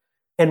birth,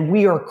 and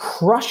we are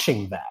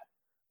crushing that?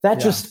 That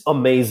just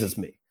amazes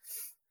me.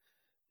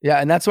 Yeah,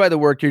 and that's why the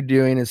work you're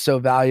doing is so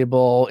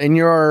valuable. And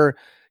you're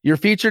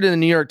featured in the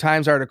New York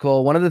Times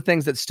article. One of the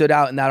things that stood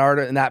out in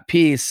that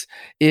piece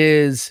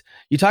is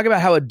you talk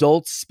about how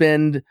adults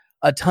spend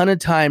a ton of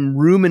time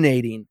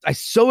ruminating. I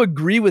so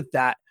agree with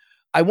that.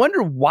 I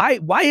wonder why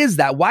is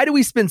that? Why do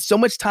we spend so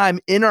much time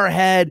in our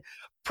head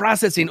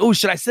processing? Oh,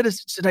 should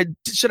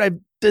I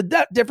did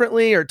that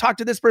differently, or talk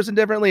to this person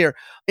differently, or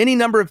any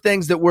number of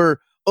things that we're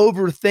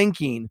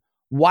overthinking?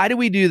 Why do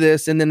we do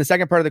this? And then the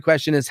second part of the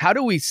question is, how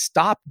do we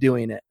stop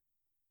doing it?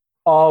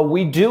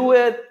 We do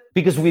it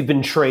because we've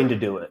been trained to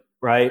do it,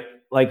 right?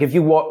 Like if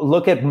you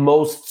look at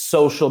most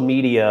social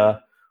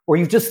media, or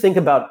you just think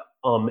about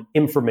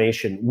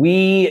information,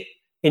 we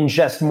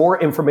ingest more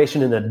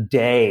information in a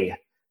day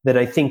than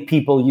I think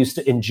people used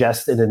to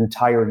ingest in an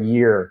entire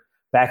year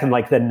back in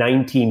like the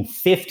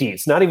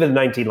 1950s, not even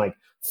the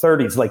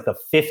 30s, like the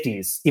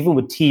 50s, even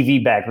with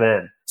TV back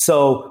then.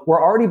 So we're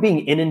already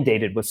being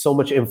inundated with so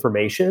much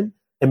information,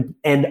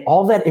 and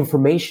all that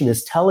information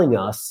is telling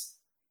us,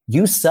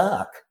 you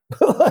suck.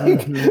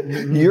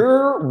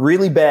 You're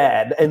really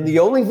bad. And the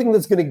only thing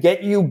that's going to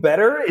get you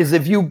better is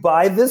if you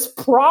buy this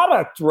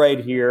product right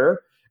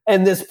here.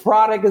 And this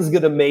product is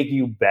going to make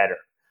you better.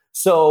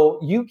 So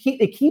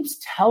it keeps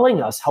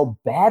telling us how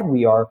bad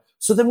we are.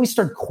 So then we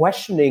start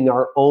questioning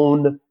our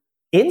own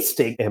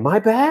instinct. Am I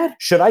bad?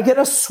 Should I get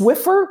a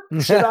Swiffer?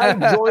 Should I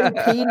join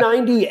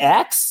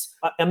P90X?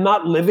 I'm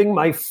not living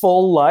my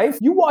full life.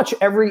 You watch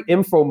every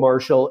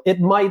infomercial, it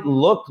might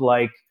look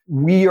like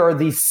we are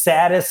the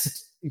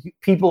saddest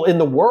people in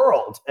the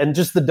world and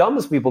just the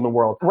dumbest people in the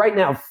world. Right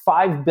now,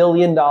 $5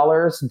 billion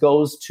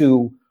goes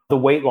to the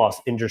weight loss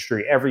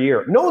industry every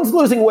year. No one's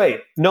losing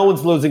weight.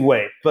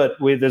 But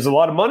there's a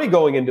lot of money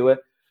going into it.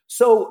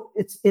 So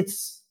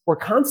we're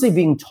constantly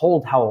being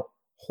told how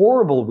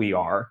horrible we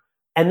are.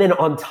 And then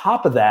on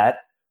top of that,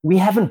 we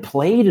haven't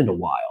played in a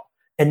while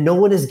and no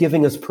one is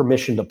giving us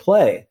permission to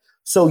play.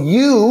 So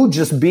you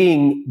just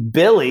being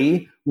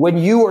Billy, when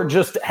you are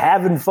just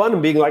having fun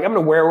and being like, I'm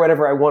going to wear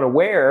whatever I want to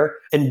wear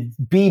and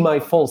be my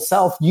full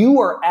self,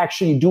 you are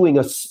actually doing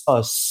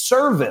a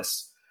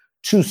service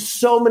to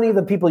so many of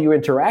the people you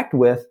interact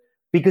with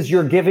because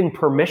you're giving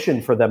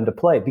permission for them to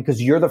play, because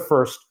you're the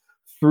first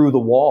through the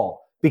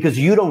wall, because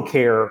you don't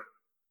care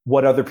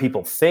what other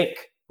people think,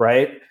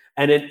 right?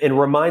 And it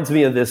reminds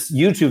me of this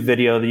YouTube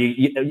video.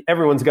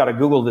 Everyone's got to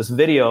Google this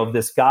video of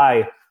this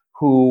guy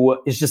who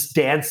is just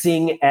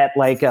dancing at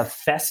like a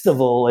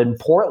festival in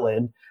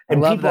Portland,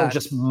 and people are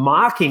just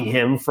mocking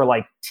him for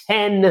like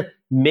 10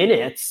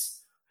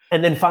 minutes.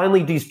 And then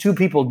finally, these two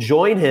people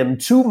join him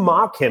to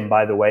mock him,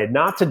 by the way,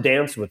 not to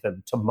dance with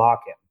him, to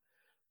mock him.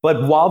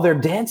 But while they're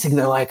dancing,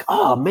 they're like,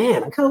 oh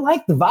man, I kind of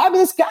like the vibe of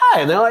this guy.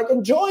 And they're like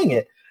enjoying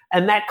it.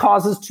 And that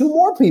causes two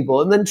more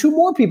people and then two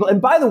more people.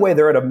 And by the way,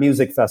 they're at a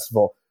music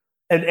festival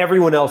and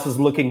everyone else is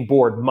looking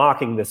bored,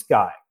 mocking this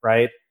guy,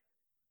 right?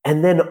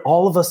 And then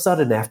all of a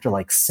sudden, after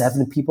like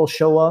 7 people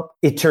show up,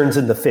 it turns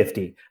into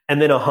 50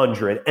 and then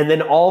 100. And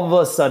then all of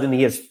a sudden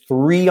he has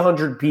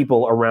 300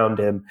 people around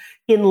him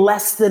in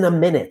less than a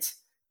minute.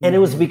 And it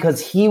was because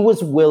he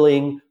was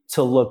willing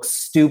to look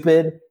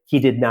stupid. He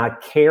did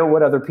not care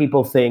what other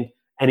people think.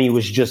 And he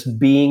was just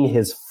being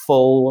his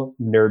full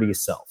nerdy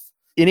self.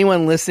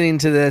 Anyone listening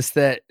to this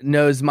that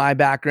knows my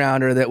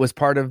background or that was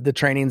part of the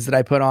trainings that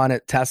I put on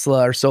at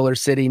Tesla or Solar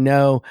City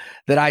know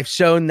that I've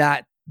shown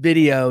that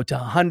video to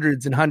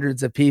hundreds and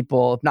hundreds of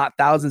people, if not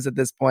thousands at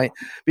this point,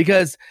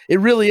 because it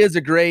really is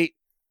a great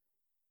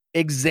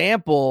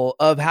example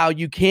of how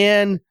you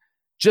can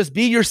just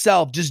be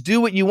yourself, just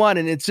do what you want.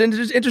 And it's an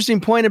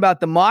interesting point about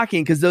the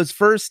mocking, because those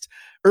first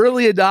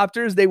early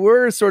adopters, they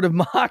were sort of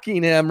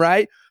mocking him,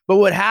 right? But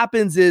what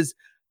happens is,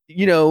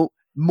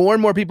 more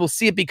and more people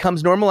see it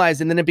becomes normalized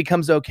and then it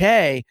becomes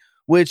okay,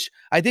 which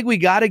I think we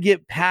got to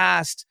get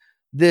past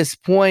this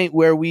point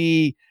where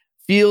we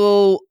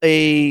feel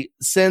a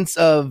sense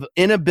of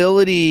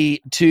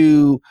inability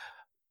to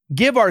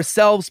give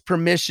ourselves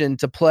permission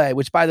to play,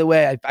 which, by the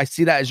way, I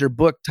see that as your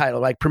book title,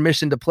 like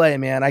Permission to Play,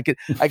 man. I could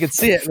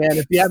see it, man.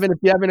 If you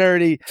haven't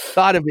already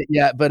thought of it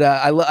yet, but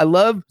I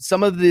love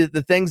some of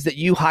the things that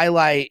you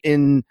highlight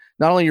in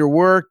not only your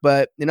work,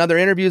 but in other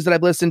interviews that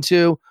I've listened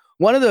to.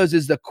 One of those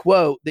is the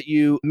quote that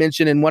you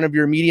mentioned in one of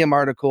your Medium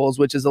articles,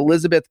 which is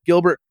Elizabeth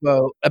Gilbert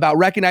quote about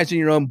recognizing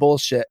your own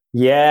bullshit.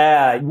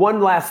 Yeah.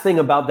 One last thing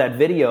about that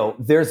video.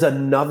 There's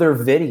another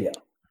video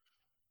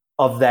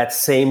of that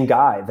same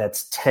guy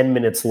that's 10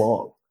 minutes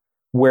long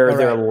where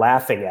they're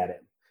laughing at him.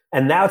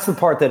 And that's the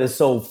part that is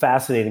so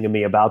fascinating to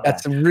me about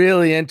that. That's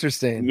really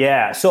interesting.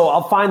 Yeah. So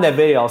I'll find that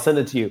video. I'll send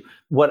it to you.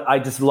 What I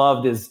just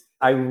loved is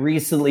I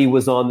recently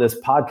was on this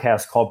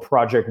podcast called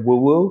Project Woo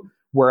Woo,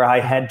 where I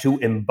had to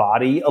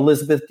embody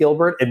Elizabeth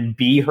Gilbert and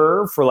be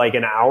her for like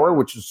an hour,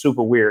 which is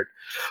super weird.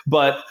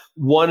 But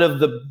one of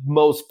the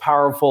most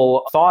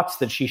powerful thoughts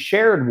that she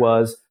shared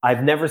was,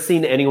 I've never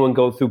seen anyone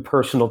go through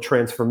personal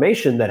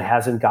transformation that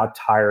hasn't got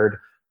tired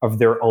of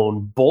their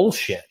own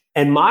bullshit.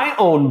 And my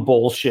own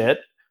bullshit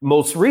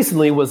most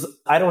recently was,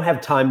 I don't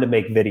have time to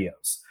make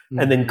videos.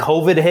 And then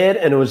COVID hit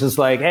and it was just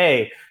like,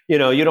 hey, you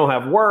don't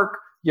have work.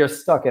 You're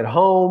stuck at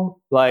home.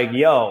 Like,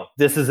 yo,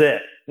 this is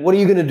it. What are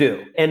you going to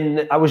do?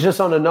 And I was just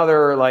on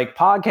another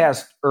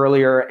podcast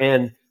earlier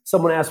and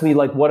someone asked me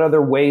what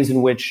other ways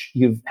in which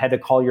you've had to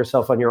call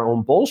yourself on your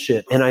own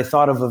bullshit. And I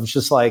thought of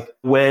just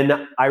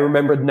when I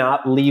remembered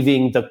not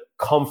leaving the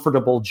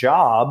comfortable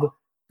job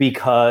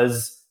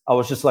because I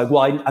was just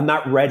I'm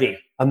not ready.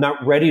 I'm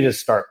not ready to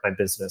start my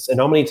business. And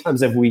how many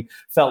times have we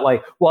felt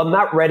I'm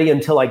not ready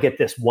until I get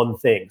this one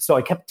thing. So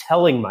I kept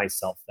telling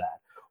myself that.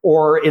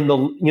 Or in the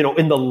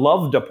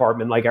love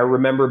department, I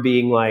remember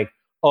being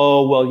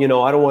oh, well,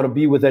 I don't want to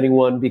be with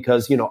anyone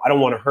because, I don't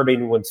want to hurt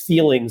anyone's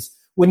feelings,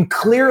 when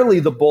clearly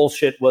the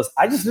bullshit was,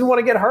 I just didn't want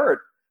to get hurt.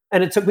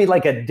 And it took me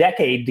a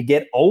decade to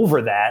get over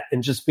that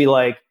and just be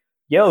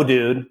yo,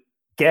 dude,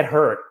 get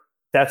hurt.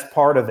 That's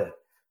part of it.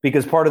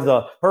 Because part of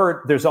the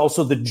hurt, there's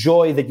also the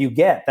joy that you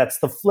get. That's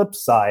the flip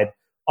side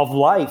of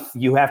life.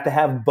 You have to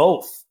have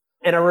both.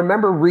 And I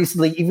remember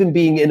recently even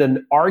being in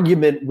an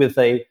argument with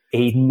a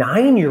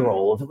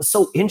 9-year-old. It was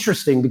so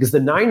interesting because the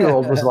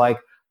 9-year-old was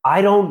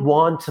I don't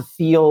want to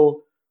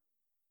feel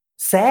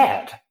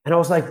sad. And I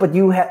was like, but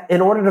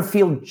in order to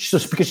feel,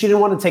 just because she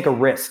didn't want to take a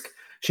risk.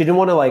 She didn't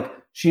want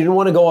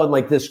to go on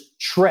like this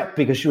trip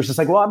because she was just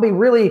like, well,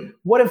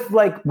 what if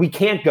like we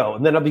can't go?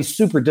 And then I'll be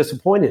super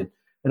disappointed.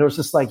 And it was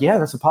just like, yeah,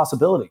 that's a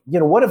possibility.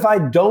 What if I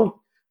don't,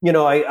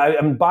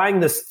 I'm buying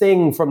this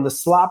thing from the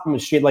slot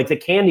machine, like the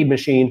candy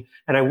machine,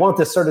 and I want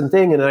this certain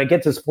thing. And then I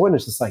get disappointed.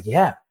 It's just like,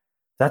 yeah,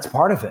 that's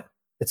part of it.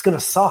 It's going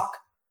to suck.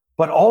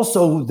 But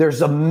also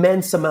there's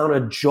immense amount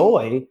of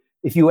joy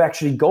if you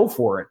actually go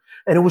for it.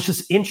 And it was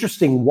just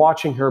interesting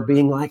watching her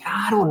being like,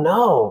 I don't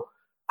know.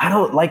 I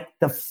don't like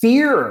the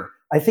fear.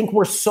 I think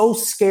we're so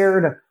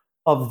scared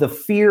of the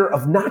fear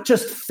of not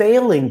just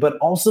failing, but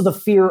also the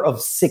fear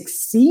of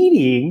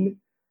succeeding,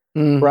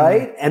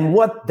 right? And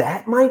what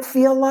that might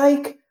feel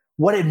like,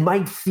 what it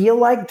might feel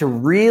like to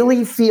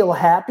really feel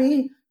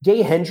happy.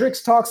 Gay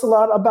Hendricks talks a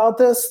lot about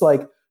this,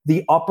 like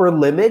the upper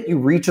limit. You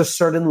reach a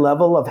certain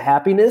level of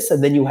happiness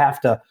and then you have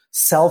to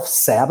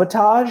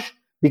self-sabotage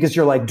because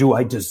you're like, do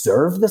I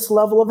deserve this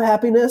level of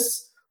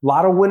happiness? A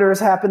lot of winners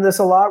happen this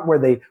a lot where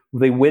they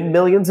win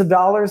millions of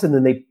dollars and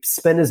then they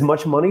spend as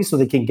much money so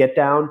they can get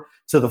down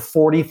to the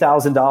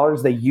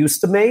 $40,000 they used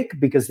to make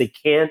because they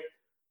can't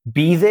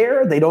be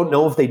there. They don't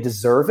know if they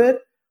deserve it.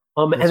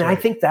 And I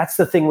think that's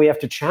the thing we have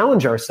to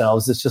challenge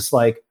ourselves. It's just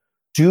like,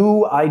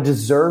 do I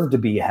deserve to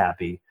be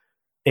happy?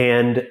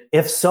 And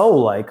if so,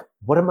 like,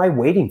 what am I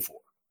waiting for?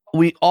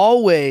 We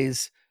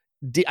always,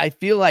 I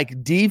feel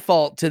like,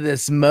 default to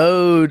this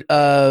mode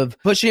of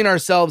pushing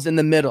ourselves in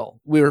the middle.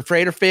 We were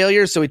afraid of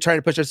failure, so we try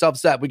to push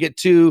ourselves up. We get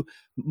too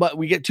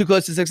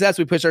close to success,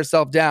 we push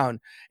ourselves down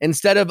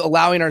instead of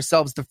allowing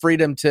ourselves the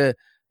freedom to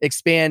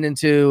expand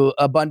into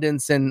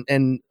abundance and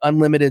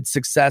unlimited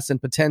success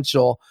and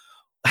potential.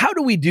 How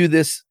do we do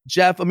this,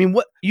 Jeff? I mean,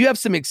 what you have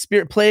some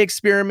play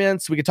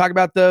experiments. We could talk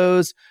about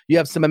those. You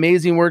have some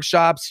amazing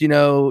workshops.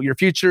 Your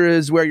future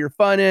is where your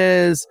fun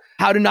is.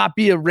 How to not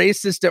be a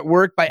racist at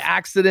work by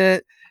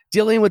accident.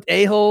 Dealing with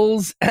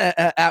a-holes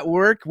at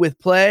work with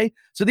play.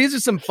 So these are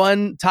some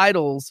fun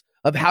titles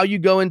of how you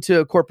go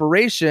into a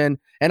corporation.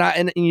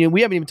 And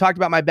we haven't even talked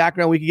about my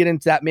background. We could get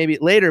into that maybe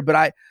later.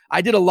 But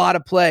I did a lot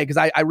of play because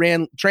I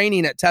ran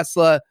training at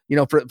Tesla.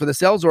 For the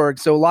sales org.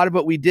 So a lot of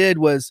what we did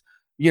was,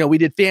 we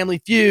did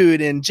Family Feud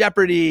and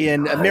Jeopardy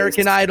and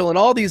American Idol and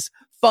all these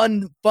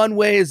fun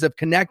ways of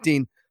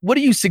connecting. What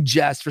do you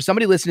suggest for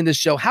somebody listening to this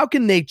show? How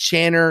can they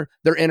channel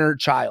their inner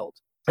child?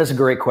 That's a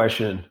great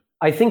question.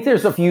 I think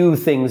there's a few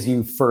things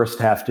you first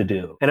have to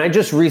do. And I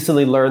just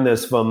recently learned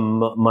this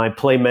from my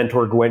play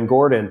mentor, Gwen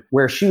Gordon,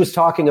 where she was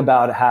talking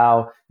about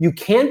how you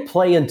can't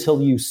play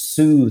until you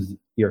soothe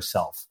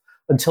yourself,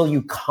 until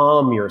you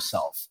calm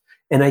yourself.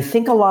 And I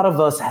think a lot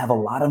of us have a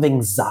lot of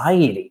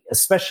anxiety,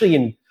 especially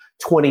in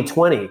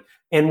 2020.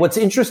 And what's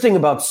interesting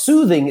about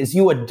soothing is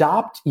you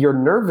adopt your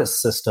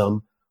nervous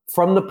system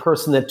from the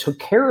person that took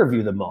care of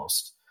you the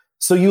most.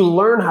 So you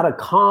learn how to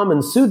calm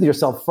and soothe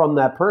yourself from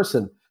that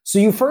person. So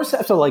you first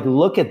have to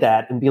look at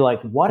that and be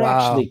like, what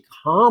actually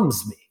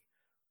calms me?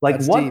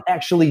 That's what deep.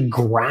 Actually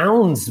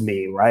grounds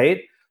me, right?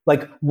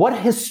 Like, what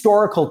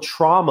historical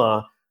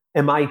trauma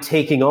am I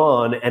taking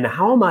on and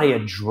how am I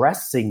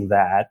addressing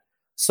that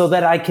so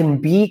that I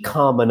can be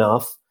calm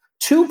enough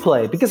to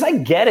play? Because I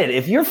get it.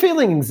 If you're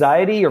feeling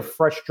anxiety or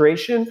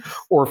frustration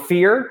or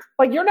fear,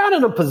 you're not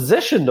in a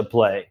position to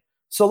play.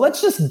 So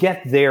let's just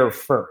get there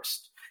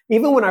first.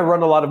 Even when I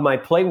run a lot of my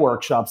play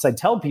workshops, I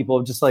tell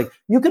people just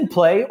you can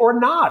play or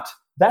not.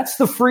 That's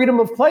the freedom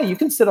of play. You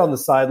can sit on the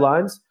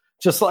sidelines,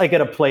 just like at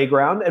a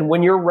playground. And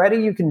when you're ready,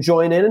 you can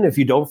join in. And if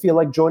you don't feel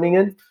like joining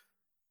in,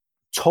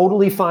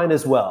 totally fine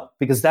as well,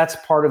 because that's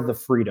part of the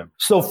freedom.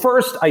 So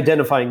first,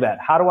 identifying that.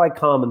 How do I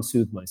calm and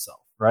soothe myself,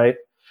 right?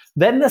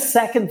 Then the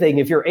second thing,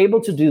 if you're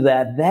able to do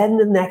that, then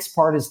the next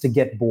part is to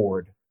get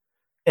bored.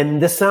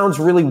 And this sounds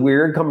really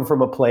weird coming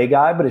from a play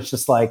guy, but it's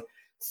just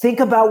think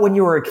about when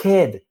you were a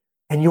kid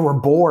and you were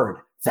bored.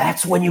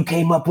 That's when you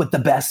came up with the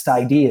best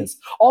ideas.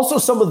 Also,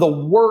 some of the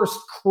worst,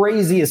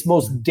 craziest,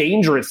 most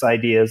dangerous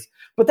ideas.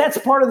 But that's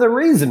part of the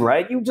reason,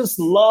 right? You just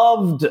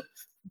loved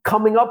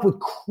coming up with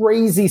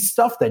crazy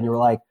stuff then. You were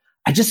like,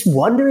 I just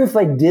wonder if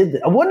I did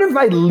that. I wonder if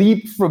I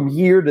leaped from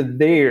here to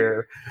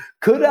there.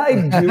 Could I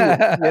do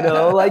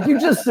it? You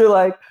just are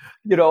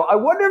I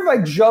wonder if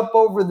I jump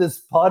over this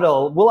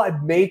puddle, will I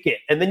make it?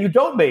 And then you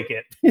don't make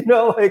it,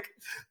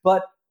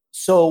 but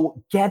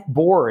so get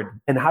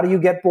bored. And how do you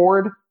get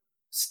bored?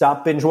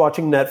 Stop binge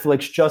watching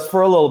Netflix just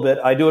for a little bit.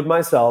 I do it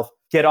myself.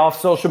 Get off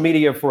social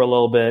media for a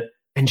little bit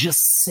and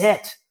just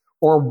sit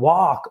or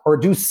walk or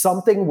do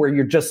something where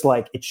you're just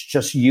it's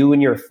just you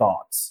and your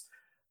thoughts.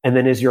 And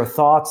then as your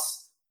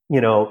thoughts,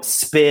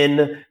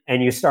 spin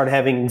and you start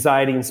having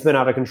anxiety and spin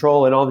out of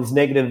control and all these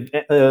negative,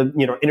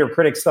 inner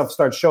critic stuff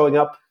starts showing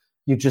up,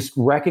 you just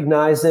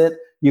recognize it.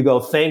 You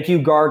go, thank you,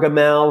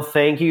 Gargamel.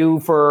 Thank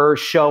you for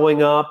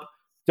showing up.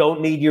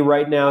 Don't need you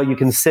right now. You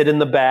can sit in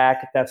the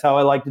back. That's how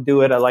I like to do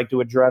it. I like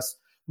to address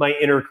my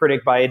inner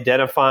critic by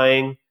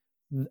identifying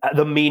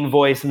the mean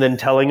voice and then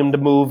telling him to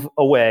move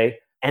away.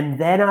 And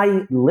then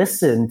I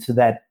listen to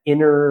that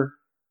inner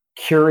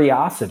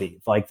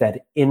curiosity, like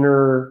that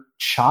inner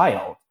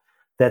child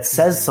that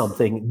says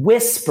something,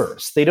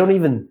 whispers. They don't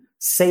even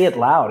say it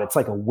loud. It's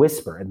like a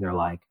whisper. And they're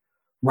like,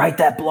 write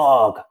that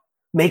blog,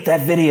 make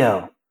that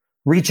video,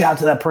 reach out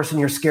to that person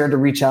you're scared to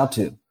reach out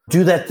to.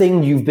 Do that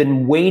thing you've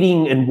been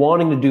waiting and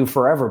wanting to do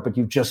forever, but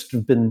you've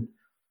just been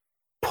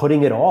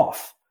putting it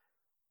off.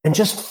 And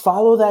just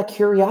follow that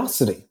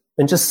curiosity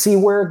and just see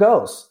where it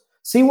goes.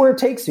 See where it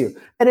takes you.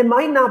 And it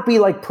might not be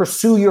like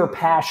pursue your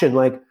passion.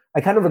 Like,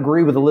 I kind of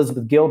agree with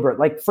Elizabeth Gilbert.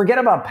 Like, forget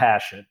about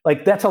passion.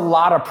 Like, that's a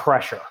lot of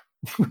pressure.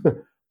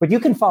 But you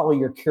can follow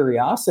your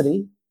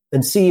curiosity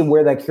and see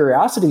where that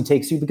curiosity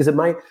takes you, because it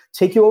might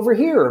take you over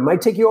here. It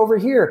might take you over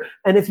here.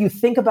 And if you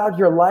think about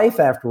your life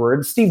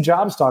afterwards, Steve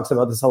Jobs talks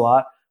about this a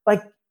lot.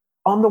 Like,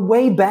 on the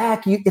way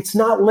back, it's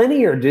not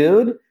linear,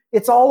 dude.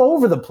 It's all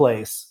over the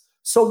place.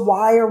 So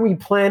why are we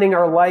planning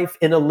our life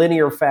in a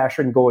linear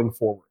fashion going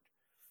forward?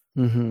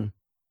 Mm-hmm.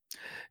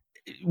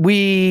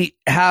 We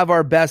have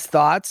our best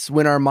thoughts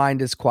when our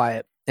mind is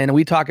quiet. And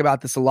we talk about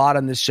this a lot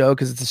on this show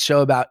because it's a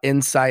show about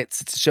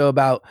insights. It's a show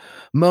about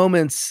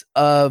moments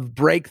of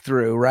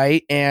breakthrough,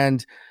 right?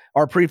 And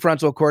our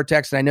prefrontal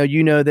cortex, and I know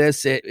you know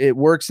this, it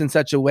works in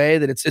such a way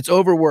that it's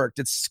overworked.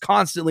 It's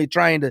constantly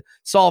trying to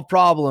solve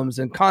problems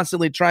and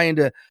constantly trying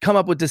to come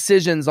up with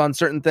decisions on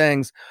certain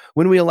things.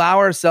 When we allow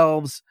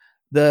ourselves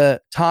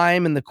the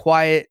time and the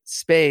quiet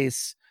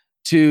space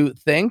to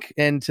think,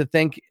 and to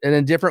think in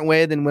a different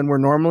way than when we're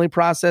normally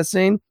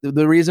processing,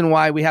 the reason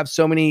why we have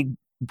so many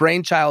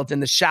brainchilds in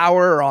the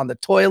shower or on the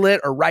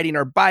toilet or riding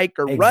our bike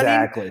or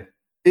running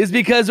is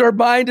because our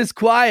mind is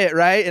quiet,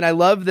 right? And I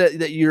love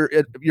that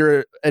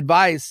your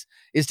advice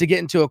is to get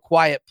into a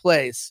quiet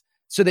place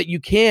so that you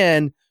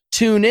can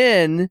tune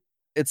in.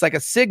 It's like a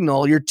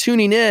signal. You're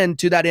tuning in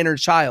to that inner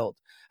child.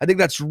 I think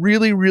that's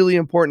really, really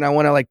important. I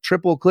want to like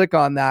triple click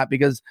on that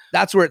because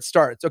that's where it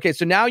starts. Okay,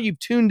 so now you've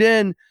tuned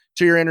in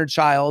to your inner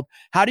child.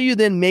 How do you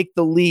then make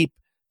the leap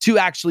to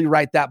actually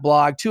write that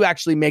blog, to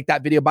actually make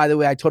that video? By the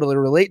way, I totally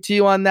relate to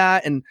you on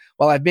that. And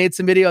while I've made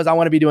some videos, I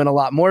want to be doing a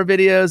lot more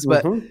videos.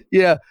 But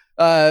yeah,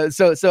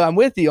 so I'm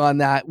with you on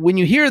that. When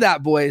you hear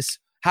that voice,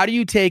 how do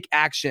you take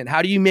action?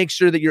 How do you make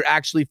sure that you're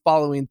actually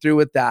following through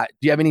with that?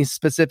 Do you have any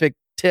specific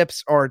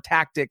tips or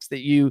tactics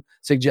that you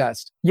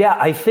suggest? Yeah,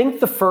 I think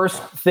the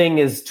first thing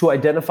is to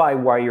identify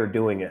why you're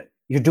doing it.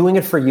 You're doing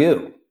it for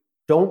you.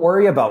 Don't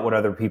worry about what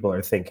other people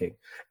are thinking.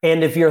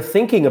 And if you're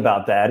thinking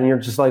about that and you're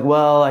just like,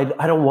 well, I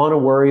don't want to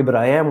worry, but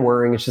I am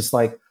worrying. It's just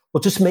like,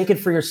 well, just make it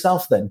for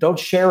yourself then. Don't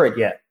share it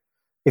yet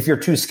if you're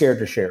too scared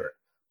to share it.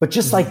 But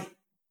just like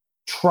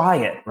try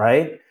it,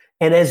 right?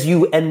 And as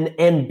you,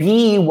 and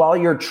B, while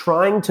you're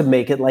trying to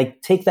make it,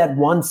 like take that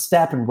one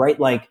step and write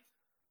like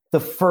the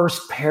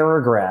first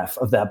paragraph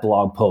of that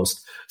blog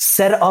post.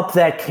 Set up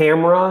that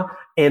camera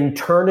and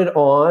turn it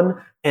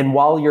on. And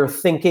while you're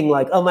thinking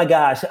like, oh my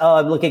gosh, oh,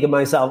 I'm looking at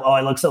myself. Oh, I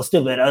look so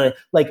stupid.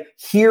 Like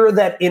hear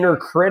that inner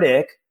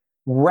critic,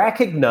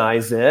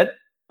 recognize it.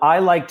 I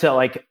like to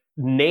like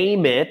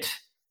name it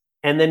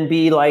and then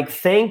be like,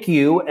 thank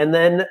you. And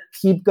then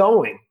keep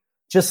going.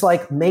 Just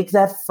like make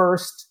that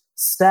first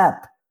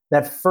step,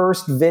 that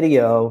first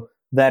video,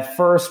 that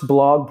first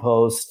blog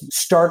post,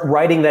 start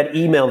writing that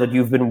email that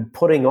you've been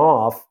putting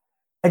off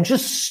and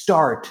just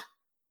start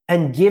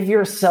and give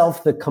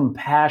yourself the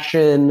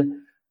compassion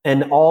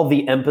and all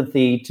the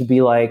empathy to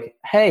be like,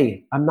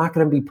 hey, I'm not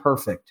going to be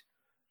perfect.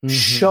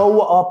 Show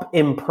up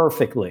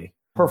imperfectly.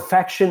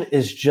 Perfection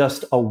is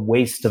just a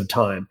waste of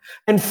time.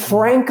 And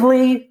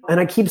frankly, and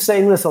I keep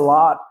saying this a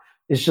lot,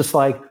 it's just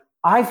like,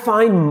 I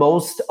find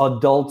most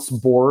adults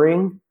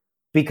boring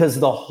because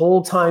the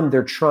whole time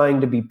they're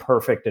trying to be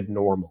perfect and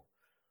normal.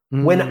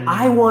 When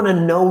I want to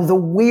know the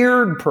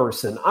weird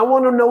person, I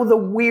want to know the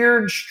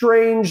weird,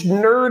 strange,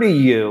 nerdy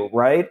you,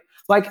 right?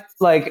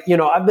 Like, you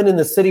know, I've been in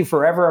the city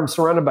forever. I'm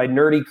surrounded by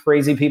nerdy,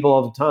 crazy people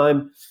all the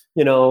time,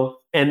 you know,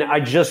 and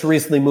I just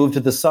recently moved to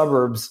the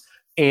suburbs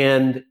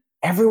and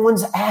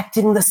everyone's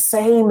acting the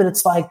same. And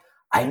it's like,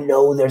 I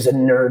know there's a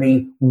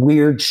nerdy,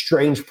 weird,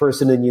 strange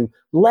person in you.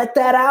 Let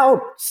that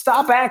out.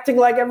 Stop acting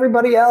like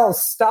everybody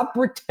else. Stop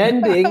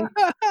pretending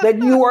that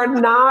you are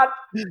not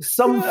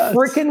some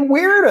freaking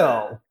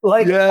weirdo.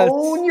 Like,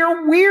 own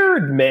your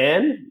weird,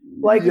 man.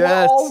 Like, we're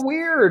all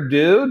weird,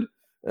 dude.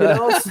 You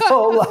know,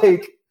 so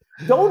like,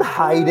 don't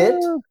hide it.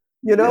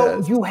 You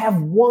know, you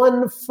have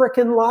one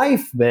freaking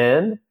life,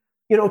 man.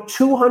 You know,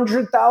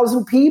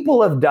 200,000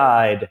 people have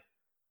died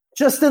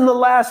just in the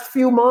last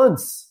few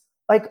months.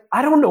 Like,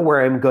 I don't know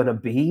where I'm going to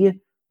be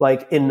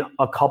like in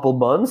a couple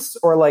months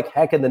or like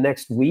heck in the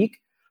next week.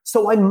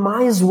 So I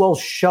might as well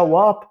show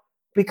up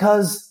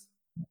because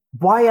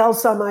why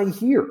else am I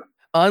here?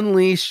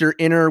 Unleash your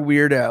inner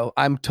weirdo.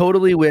 I'm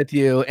totally with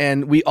you.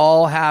 And we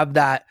all have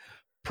that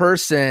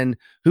person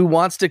who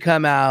wants to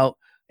come out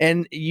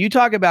And you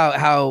talk about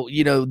how,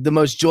 the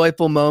most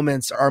joyful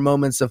moments are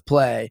moments of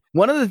play.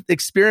 One of the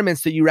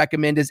experiments that you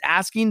recommend is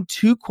asking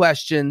 2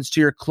 questions to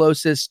your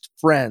closest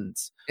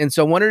friends. And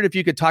so I wondered if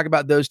you could talk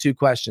about those 2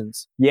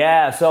 questions.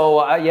 Yeah. So,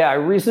 I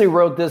recently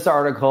wrote this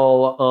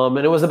article,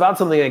 and it was about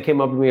something that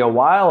came up with me a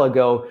while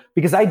ago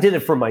because I did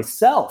it for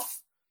myself.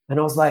 And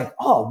I was like,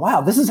 oh,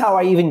 wow, this is how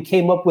I even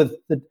came up with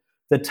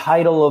the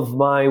title of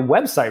my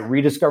website,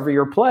 Rediscover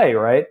Your Play,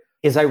 right?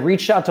 Is I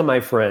reached out to my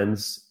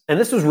friends, and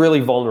this was really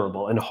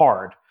vulnerable and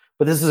hard,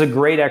 but this is a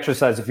great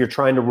exercise if you're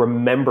trying to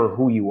remember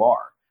who you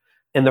are.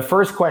 And the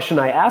first question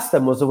I asked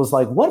them was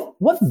like,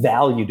 what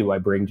value do I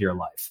bring to your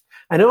life?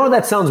 I know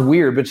that sounds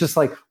weird, but just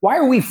like, why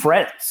are we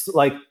friends?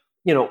 Like,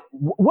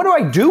 what do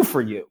I do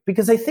for you?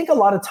 Because I think a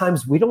lot of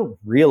times we don't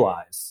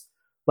realize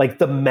like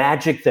the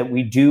magic that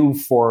we do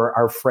for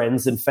our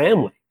friends and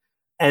family.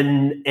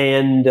 And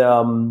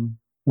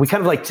we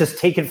kind of like just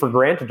take it for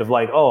granted of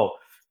like, oh,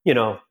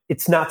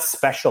 it's not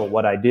special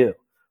what I do.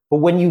 But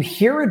when you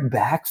hear it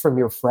back from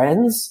your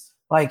friends,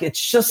 like,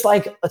 it's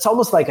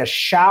almost like a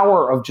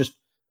shower of just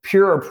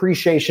pure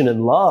appreciation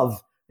and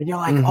love. And you're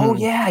like, oh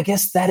yeah, I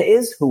guess that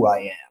is who I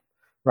am.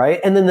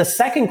 Right. And then the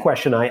second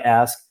question I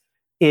ask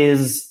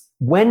is,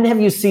 when have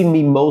you seen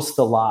me most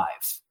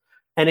alive?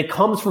 And it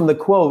comes from the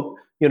quote,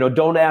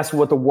 don't ask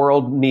what the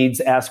world needs,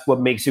 ask what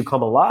makes you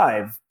come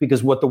alive,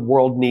 because what the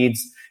world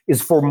needs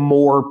is for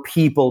more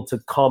people to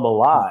come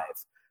alive.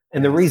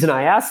 And the reason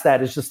I ask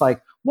that is just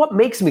like, what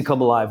makes me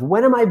come alive?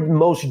 When am I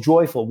most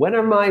joyful? When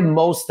am I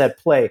most at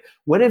play?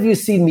 When have you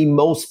seen me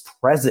most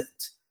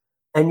present?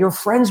 And your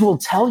friends will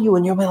tell you,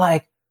 and you'll be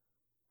like,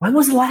 when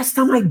was the last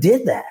time I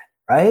did that?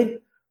 Right?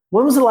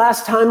 When was the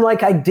last time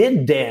like I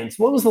did dance?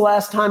 When was the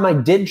last time I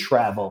did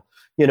travel?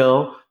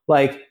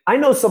 Like, I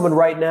know someone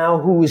right now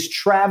who is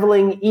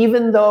traveling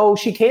even though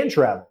she can't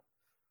travel.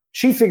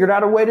 She figured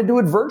out a way to do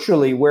it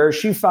virtually, where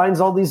she finds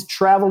all these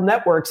travel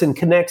networks and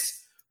connects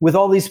with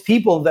all these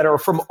people that are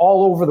from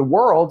all over the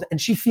world,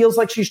 and she feels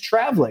like she's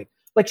traveling.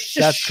 Like,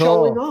 she's just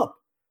showing up,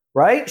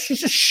 right?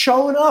 She's just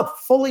showing up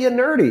fully and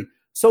nerdy.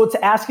 So it's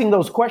asking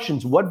those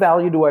questions. What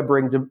value do I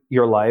bring to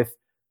your life?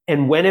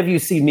 And when have you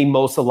seen me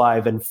most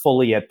alive and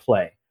fully at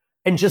play?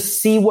 And just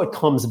see what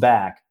comes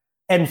back.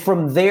 And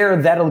from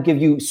there, that'll give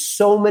you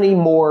so many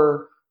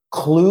more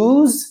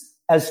clues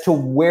as to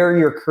where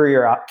your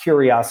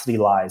curiosity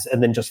lies,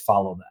 and then just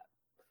follow that.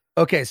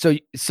 Okay,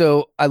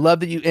 so I love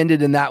that you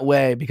ended in that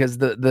way, because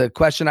the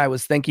question I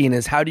was thinking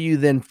is, how do you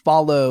then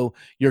follow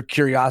your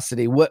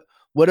curiosity? What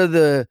are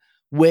the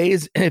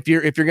ways, if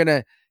you're going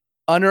to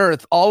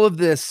unearth all of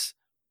this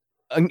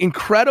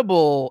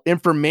incredible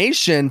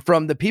information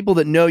from the people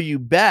that know you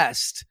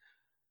best,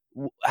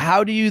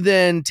 how do you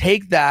then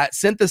take that,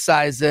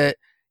 synthesize it,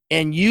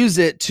 and use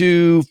it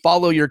to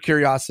follow your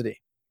curiosity?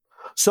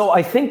 So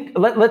I think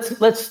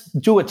let's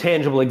do a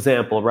tangible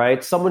example,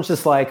 right? Someone's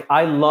just like,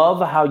 I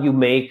love how you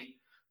make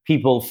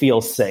people feel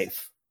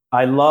safe.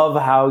 I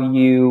love how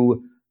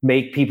you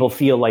make people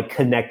feel like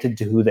connected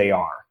to who they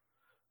are.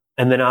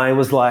 And then I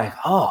was like,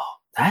 oh,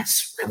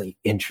 that's really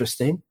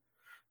interesting,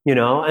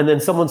 And then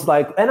someone's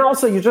like, and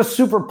also you're just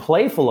super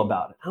playful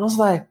about it. I was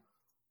like,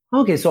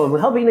 okay, so I'm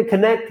helping to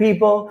connect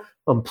people.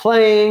 I'm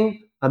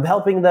playing. I'm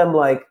helping them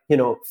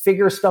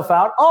figure stuff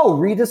out.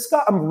 Oh,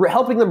 I'm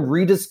helping them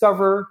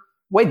rediscover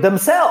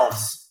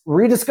themselves,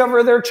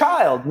 rediscover their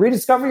child,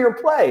 rediscover your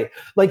play.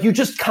 Like, you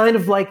just kind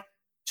of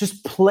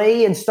just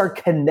play and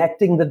start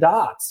connecting the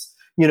dots.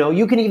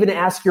 You can even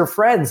ask your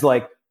friends,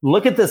 like,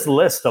 look at this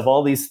list of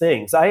all these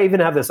things. I even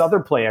have this other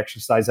play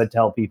exercise I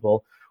tell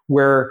people,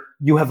 where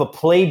you have a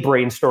play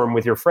brainstorm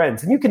with your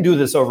friends. And you can do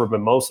this over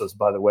mimosas,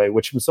 by the way,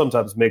 which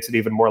sometimes makes it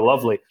even more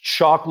lovely.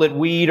 Chocolate,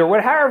 weed,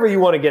 or however you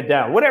want to get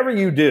down, whatever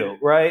you do,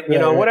 right?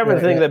 Whatever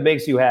thing that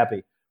makes you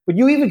happy. But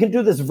you even can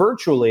do this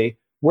virtually,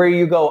 where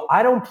you go,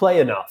 I don't play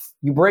enough.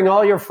 You bring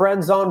all your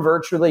friends on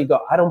virtually, you go,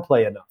 I don't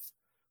play enough.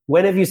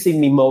 When have you seen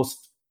me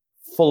most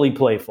fully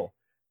playful?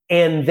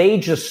 And they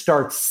just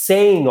start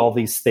saying all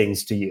these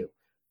things to you.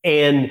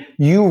 And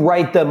you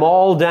write them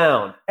all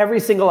down,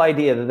 every single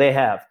idea that they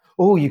have.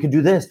 Oh, you could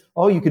do this.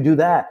 Oh, you could do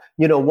that.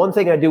 One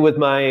thing I do with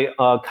my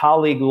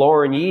colleague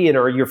Lauren Yee in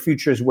our Your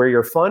Future is Where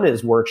Your Fun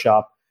Is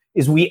workshop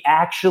is we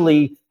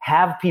actually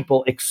have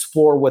people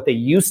explore what they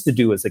used to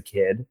do as a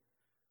kid.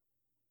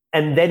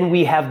 And then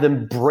we have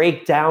them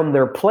break down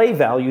their play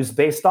values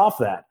based off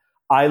that.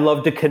 I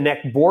love to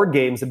connect board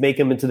games and make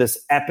them into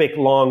this epic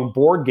long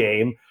board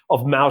game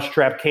of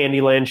Mousetrap,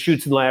 Candyland,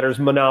 Chutes and Ladders,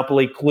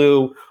 Monopoly,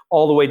 Clue,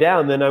 all the way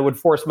down. Then I would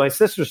force my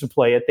sisters to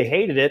play it. They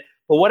hated it,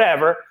 but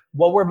whatever.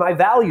 What were my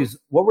values?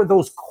 What were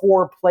those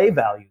core play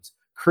values?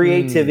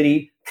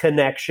 Creativity,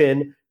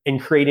 connection,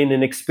 and creating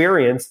an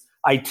experience.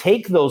 I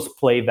take those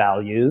play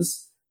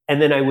values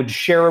and then I would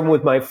share them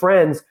with my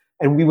friends,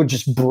 and we would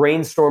just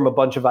brainstorm a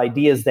bunch of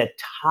ideas that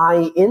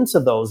tie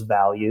into those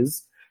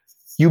values.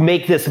 You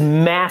make this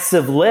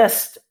massive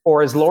list,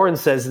 or as Lauren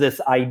says, this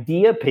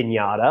idea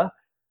piñata,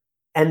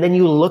 and then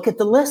you look at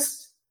the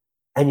list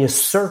and you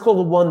circle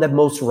the one that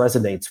most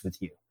resonates with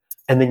you.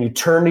 And then you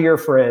turn to your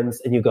friends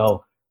and you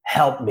go,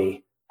 help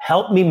me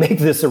help me make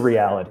this a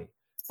reality.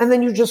 And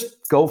then you just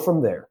go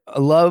from there. I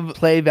love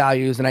play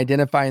values and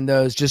identifying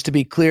those. Just to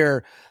be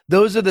clear,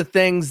 those are the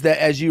things that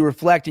as you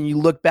reflect and you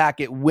look back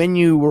at when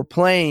you were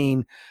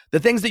playing, the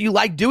things that you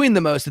like doing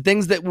the most, the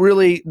things that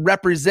really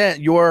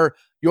represent your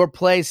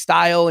play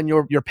style and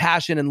your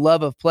passion and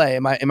love of play.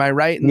 Am I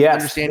right in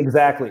understanding?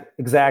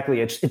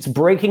 Exactly. It's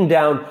breaking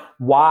down,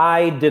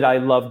 why did I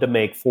love to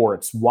make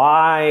forts?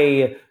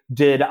 Why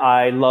did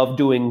I love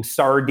doing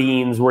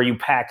sardines where you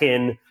pack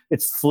in,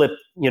 it's flip,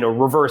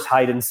 reverse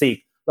hide and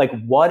seek?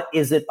 Like, what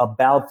is it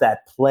about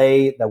that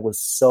play that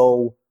was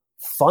so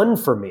fun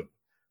for me?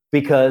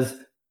 Because,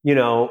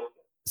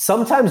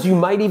 sometimes you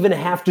might even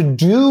have to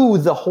do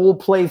the whole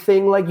play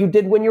thing like you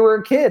did when you were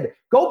a kid.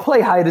 Go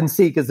play hide and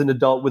seek as an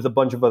adult with a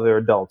bunch of other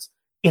adults.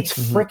 It's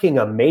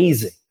freaking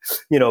amazing,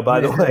 by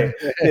the way,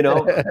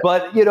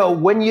 but,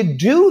 when you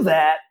do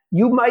that,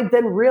 you might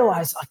then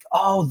realize like,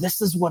 oh,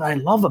 this is what I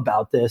love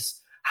about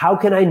this. How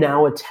can I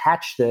now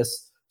attach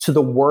this to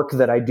the work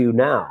that I do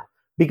now?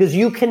 Because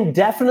you can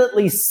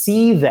definitely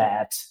see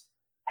that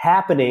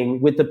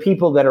happening with the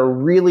people that are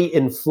really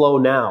in flow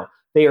now.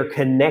 They are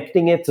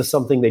connecting it to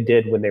something they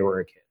did when they were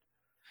a kid.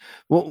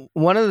 Well,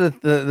 one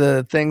of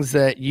the things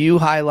that you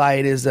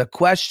highlight is a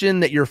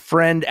question that your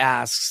friend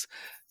asks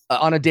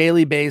on a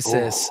daily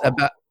basis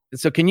about.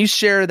 So can you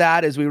share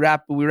that as we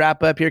wrap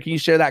up here? Can you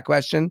share that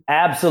question?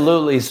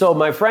 Absolutely. So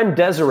my friend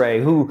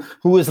Desiree, who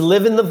was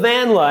living the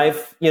van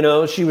life,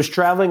 she was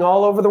traveling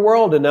all over the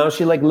world, and now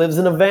she lives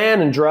in a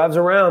van and drives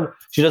around.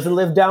 She doesn't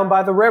live down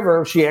by the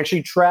river. She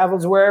actually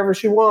travels wherever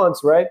she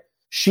wants, right?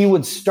 She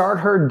would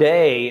start her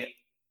day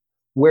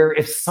where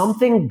if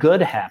something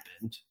good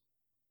happened,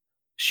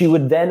 she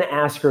would then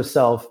ask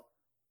herself,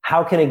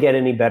 how can it get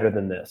any better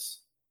than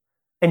this?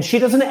 And she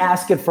doesn't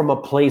ask it from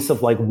a place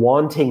of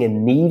wanting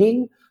and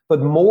needing, but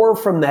more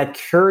from that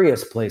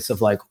curious place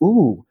of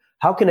ooh,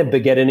 how can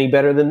it get any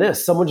better than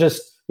this? Someone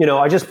just,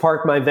 I just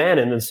parked my van,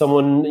 and then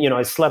someone,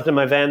 I slept in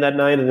my van that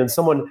night, and then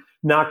someone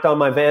knocked on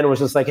my van and was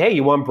just like, hey,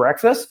 you want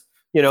breakfast?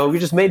 We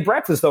just made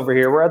breakfast over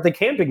here. We're at the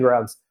camping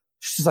grounds.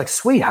 She's like,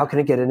 sweet, how can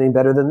it get any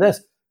better than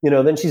this?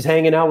 Then she's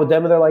hanging out with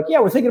them, and they're like, yeah,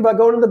 we're thinking about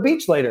going to the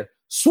beach later.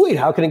 Sweet,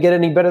 how can it get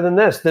any better than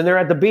this? Then they're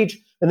at the beach,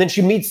 and then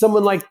she meets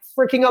someone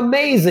freaking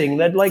amazing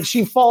that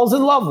she falls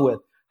in love with.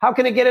 How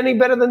can it get any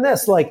better than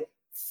this?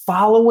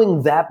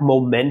 Following that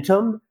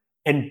momentum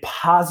and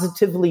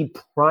positively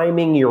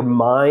priming your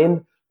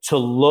mind to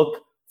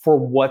look for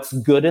what's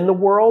good in the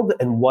world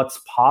and what's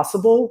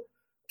possible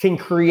can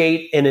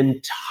create an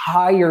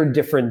entire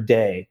different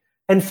day.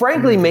 And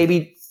frankly,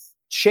 maybe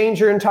change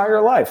your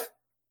entire life.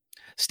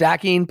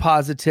 Stacking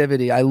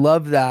positivity. I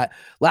love that.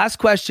 Last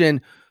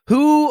question.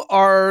 Who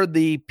are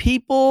the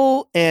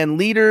people and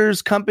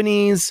leaders,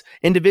 companies,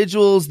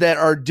 individuals that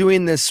are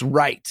doing this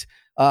right?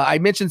 I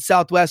mentioned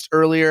Southwest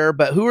earlier,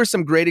 but who are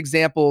some great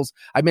examples?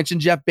 I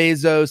mentioned Jeff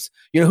Bezos.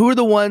 Who are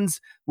the ones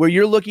where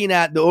you're looking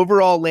at the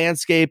overall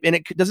landscape, and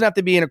it doesn't have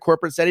to be in a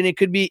corporate setting. It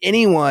could be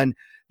anyone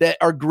that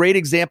are great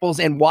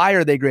examples, and why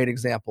are they great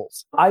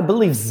examples? I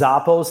believe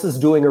Zappos is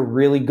doing a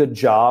really good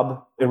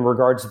job in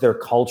regards to their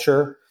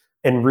culture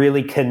and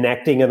really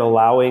connecting and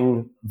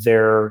allowing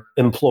their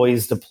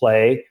employees to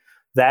play.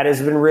 That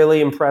has been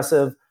really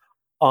impressive.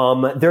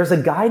 There's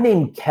a guy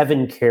named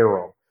Kevin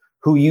Carroll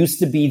who used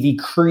to be the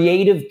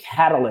creative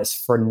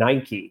catalyst for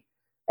Nike.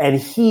 And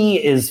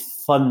he is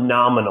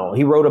phenomenal.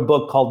 He wrote a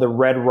book called The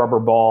Red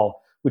Rubber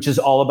Ball, which is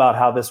all about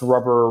how this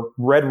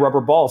red rubber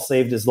ball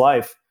saved his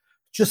life.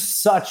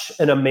 Just such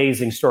an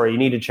amazing story. You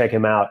need to check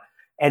him out.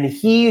 And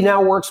he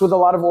now works with a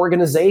lot of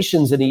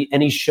organizations, and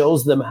he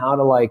shows them how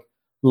to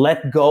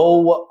let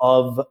go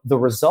of the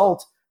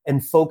result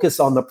and focus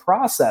on the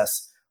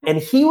process. And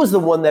he was the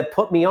one that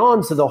put me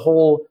on to the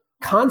whole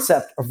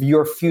concept of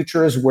your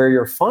future is where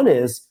your fun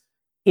is,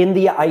 in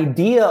the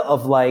idea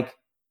of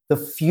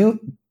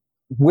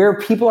where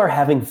people are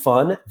having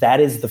fun, that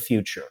is the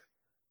future.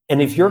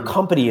 And if your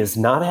company is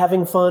not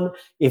having fun,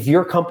 if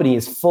your company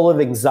is full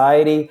of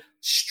anxiety,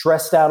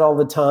 stressed out all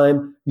the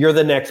time, you're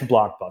the next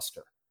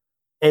Blockbuster.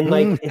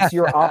 And it's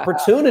your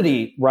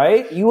opportunity,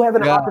 right? You have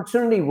an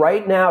opportunity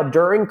right now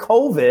during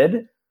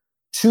COVID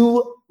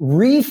to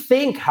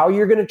rethink how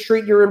you're going to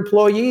treat your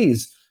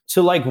employees,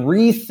 to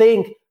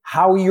rethink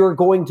how you're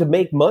going to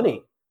make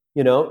money,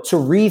 to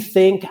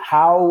rethink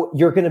how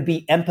you're going to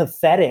be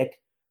empathetic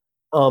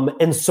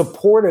and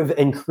supportive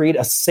and create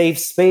a safe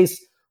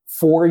space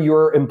for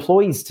your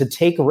employees to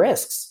take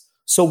risks.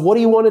 So what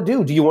do you want to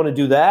do? Do you want to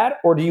do that?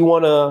 Or do you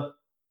want to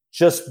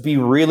just be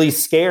really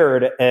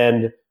scared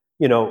and,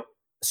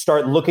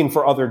 start looking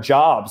for other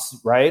jobs,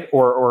 right?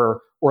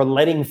 Or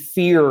letting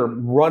fear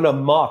run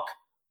amok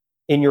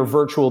in your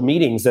virtual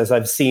meetings, as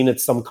I've seen at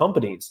some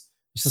companies.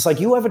 It's just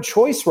you have a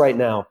choice right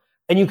now,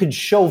 and you could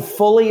show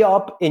fully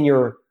up in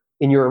your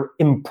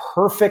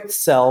imperfect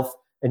self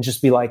and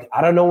just be like,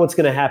 I don't know what's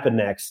going to happen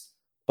next,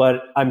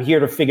 but I'm here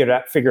to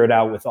figure it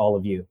out with all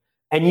of you.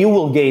 And you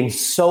will gain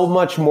so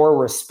much more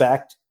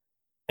respect,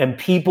 and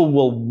people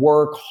will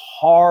work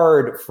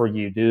hard for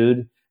you,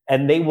 dude,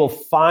 and they will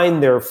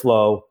find their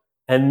flow,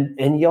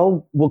 and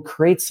y'all will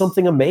create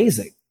something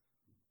amazing.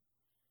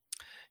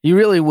 You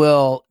really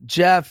will.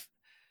 Jeff,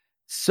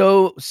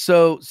 so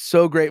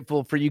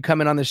grateful for you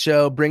coming on the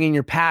show, bringing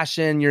your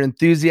passion, your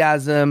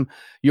enthusiasm,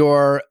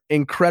 your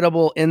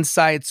incredible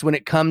insights when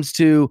it comes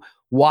to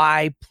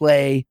why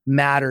play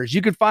matters.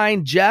 You can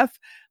find Jeff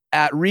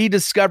at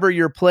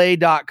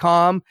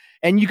rediscoveryourplay.com.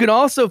 And you can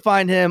also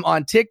find him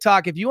on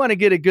TikTok. If you want to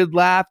get a good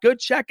laugh, go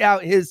check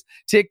out his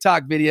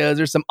TikTok videos.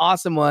 There's some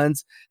awesome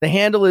ones. The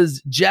handle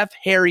is Jeff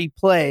Harry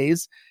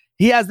Plays.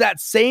 He has that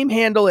same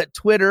handle at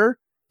Twitter,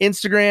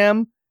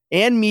 Instagram,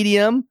 and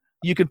Medium.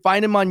 You can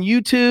find him on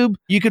YouTube.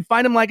 You can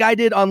find him like I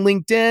did on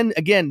LinkedIn.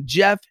 Again,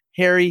 Jeff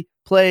Harry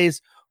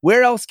Plays.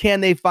 Where else can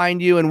they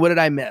find you, and what did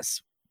I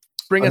miss?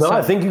 Bring us up.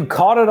 I think you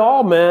caught it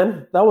all,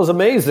 man. That was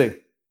amazing.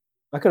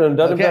 I could have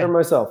done it better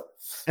myself.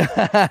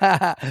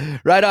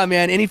 Right on,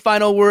 man. Any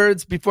final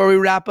words before we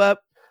wrap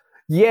up?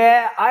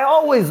 Yeah, I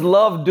always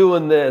love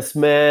doing this,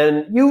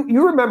 man.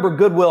 You remember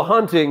Good Will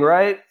Hunting,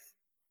 right?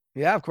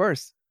 Yeah, of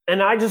course.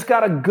 And I just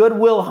got to Good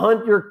Will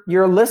hunt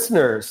your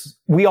listeners.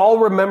 We all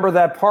remember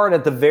that part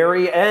at the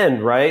very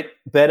end, right?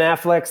 Ben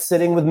Affleck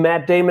sitting with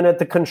Matt Damon at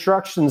the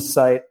construction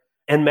site.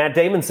 And Matt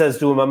Damon says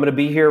to him, I'm going to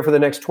be here for the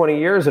next 20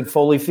 years at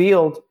Foley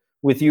Field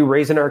with you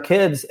raising our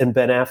kids. And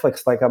Ben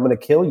Affleck's like, I'm going to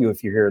kill you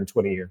if you're here in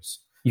 20 years.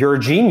 You're a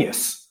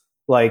genius.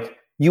 Like,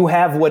 you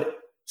have what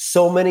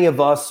so many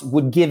of us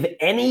would give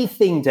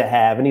anything to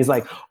have. And he's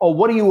like, oh,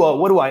 what do you owe?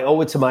 What do I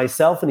owe it to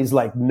myself? And he's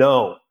like,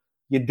 no,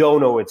 you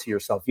don't owe it to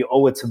yourself. You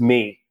owe it to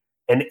me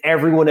and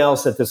everyone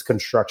else at this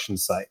construction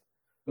site.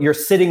 You're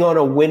sitting on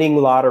a winning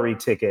lottery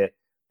ticket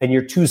and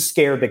you're too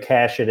scared to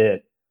cash it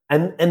in.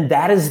 And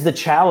that is the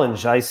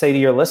challenge I say to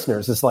your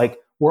listeners. It's like,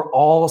 we're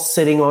all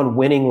sitting on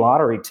winning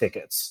lottery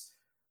tickets.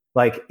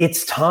 Like,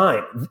 it's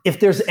time. If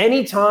there's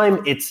any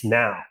time, it's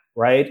now,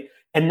 right?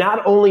 And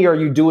not only are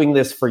you doing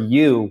this for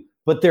you,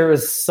 but there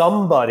is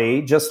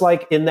somebody, just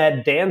like in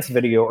that dance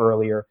video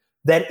earlier,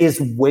 that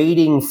is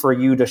waiting for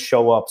you to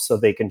show up so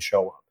they can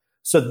show up,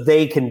 so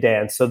they can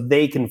dance, so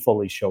they can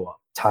fully show up.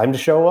 Time to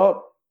show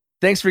up.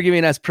 Thanks for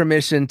giving us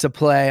permission to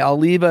play. I'll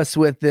leave us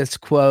with this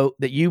quote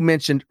that you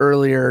mentioned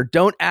earlier.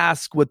 Don't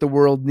ask what the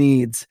world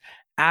needs.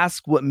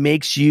 Ask what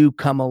makes you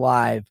come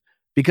alive.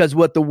 Because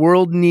what the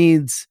world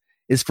needs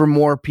is for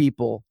more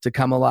people to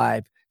come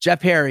alive.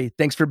 Jeff Harry,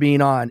 thanks for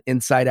being on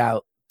Inside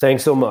Out.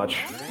 Thanks so much.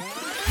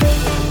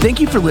 Thank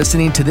you for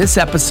listening to this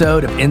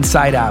episode of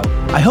Inside Out.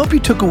 I hope you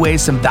took away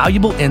some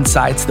valuable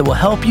insights that will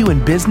help you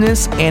in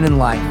business and in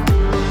life.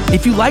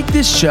 If you like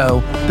this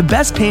show, the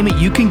best payment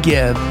you can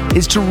give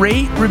is to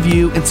rate,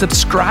 review, and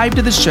subscribe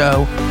to the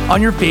show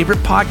on your favorite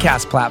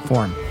podcast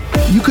platform.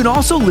 You can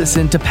also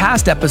listen to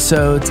past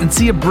episodes and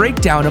see a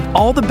breakdown of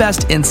all the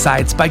best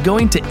insights by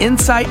going to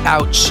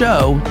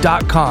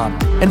insideoutshow.com.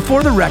 And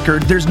for the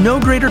record, there's no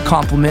greater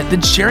compliment than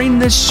sharing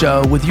this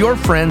show with your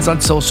friends on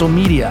social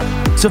media.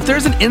 So if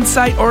there's an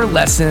insight or a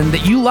lesson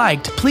that you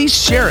liked, please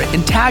share it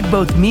and tag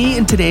both me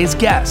and today's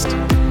guest.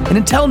 And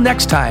until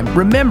next time,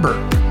 remember,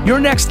 your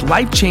next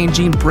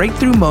life-changing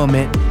breakthrough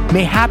moment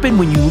may happen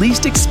when you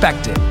least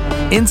expect it.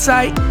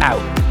 Inside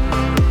Out.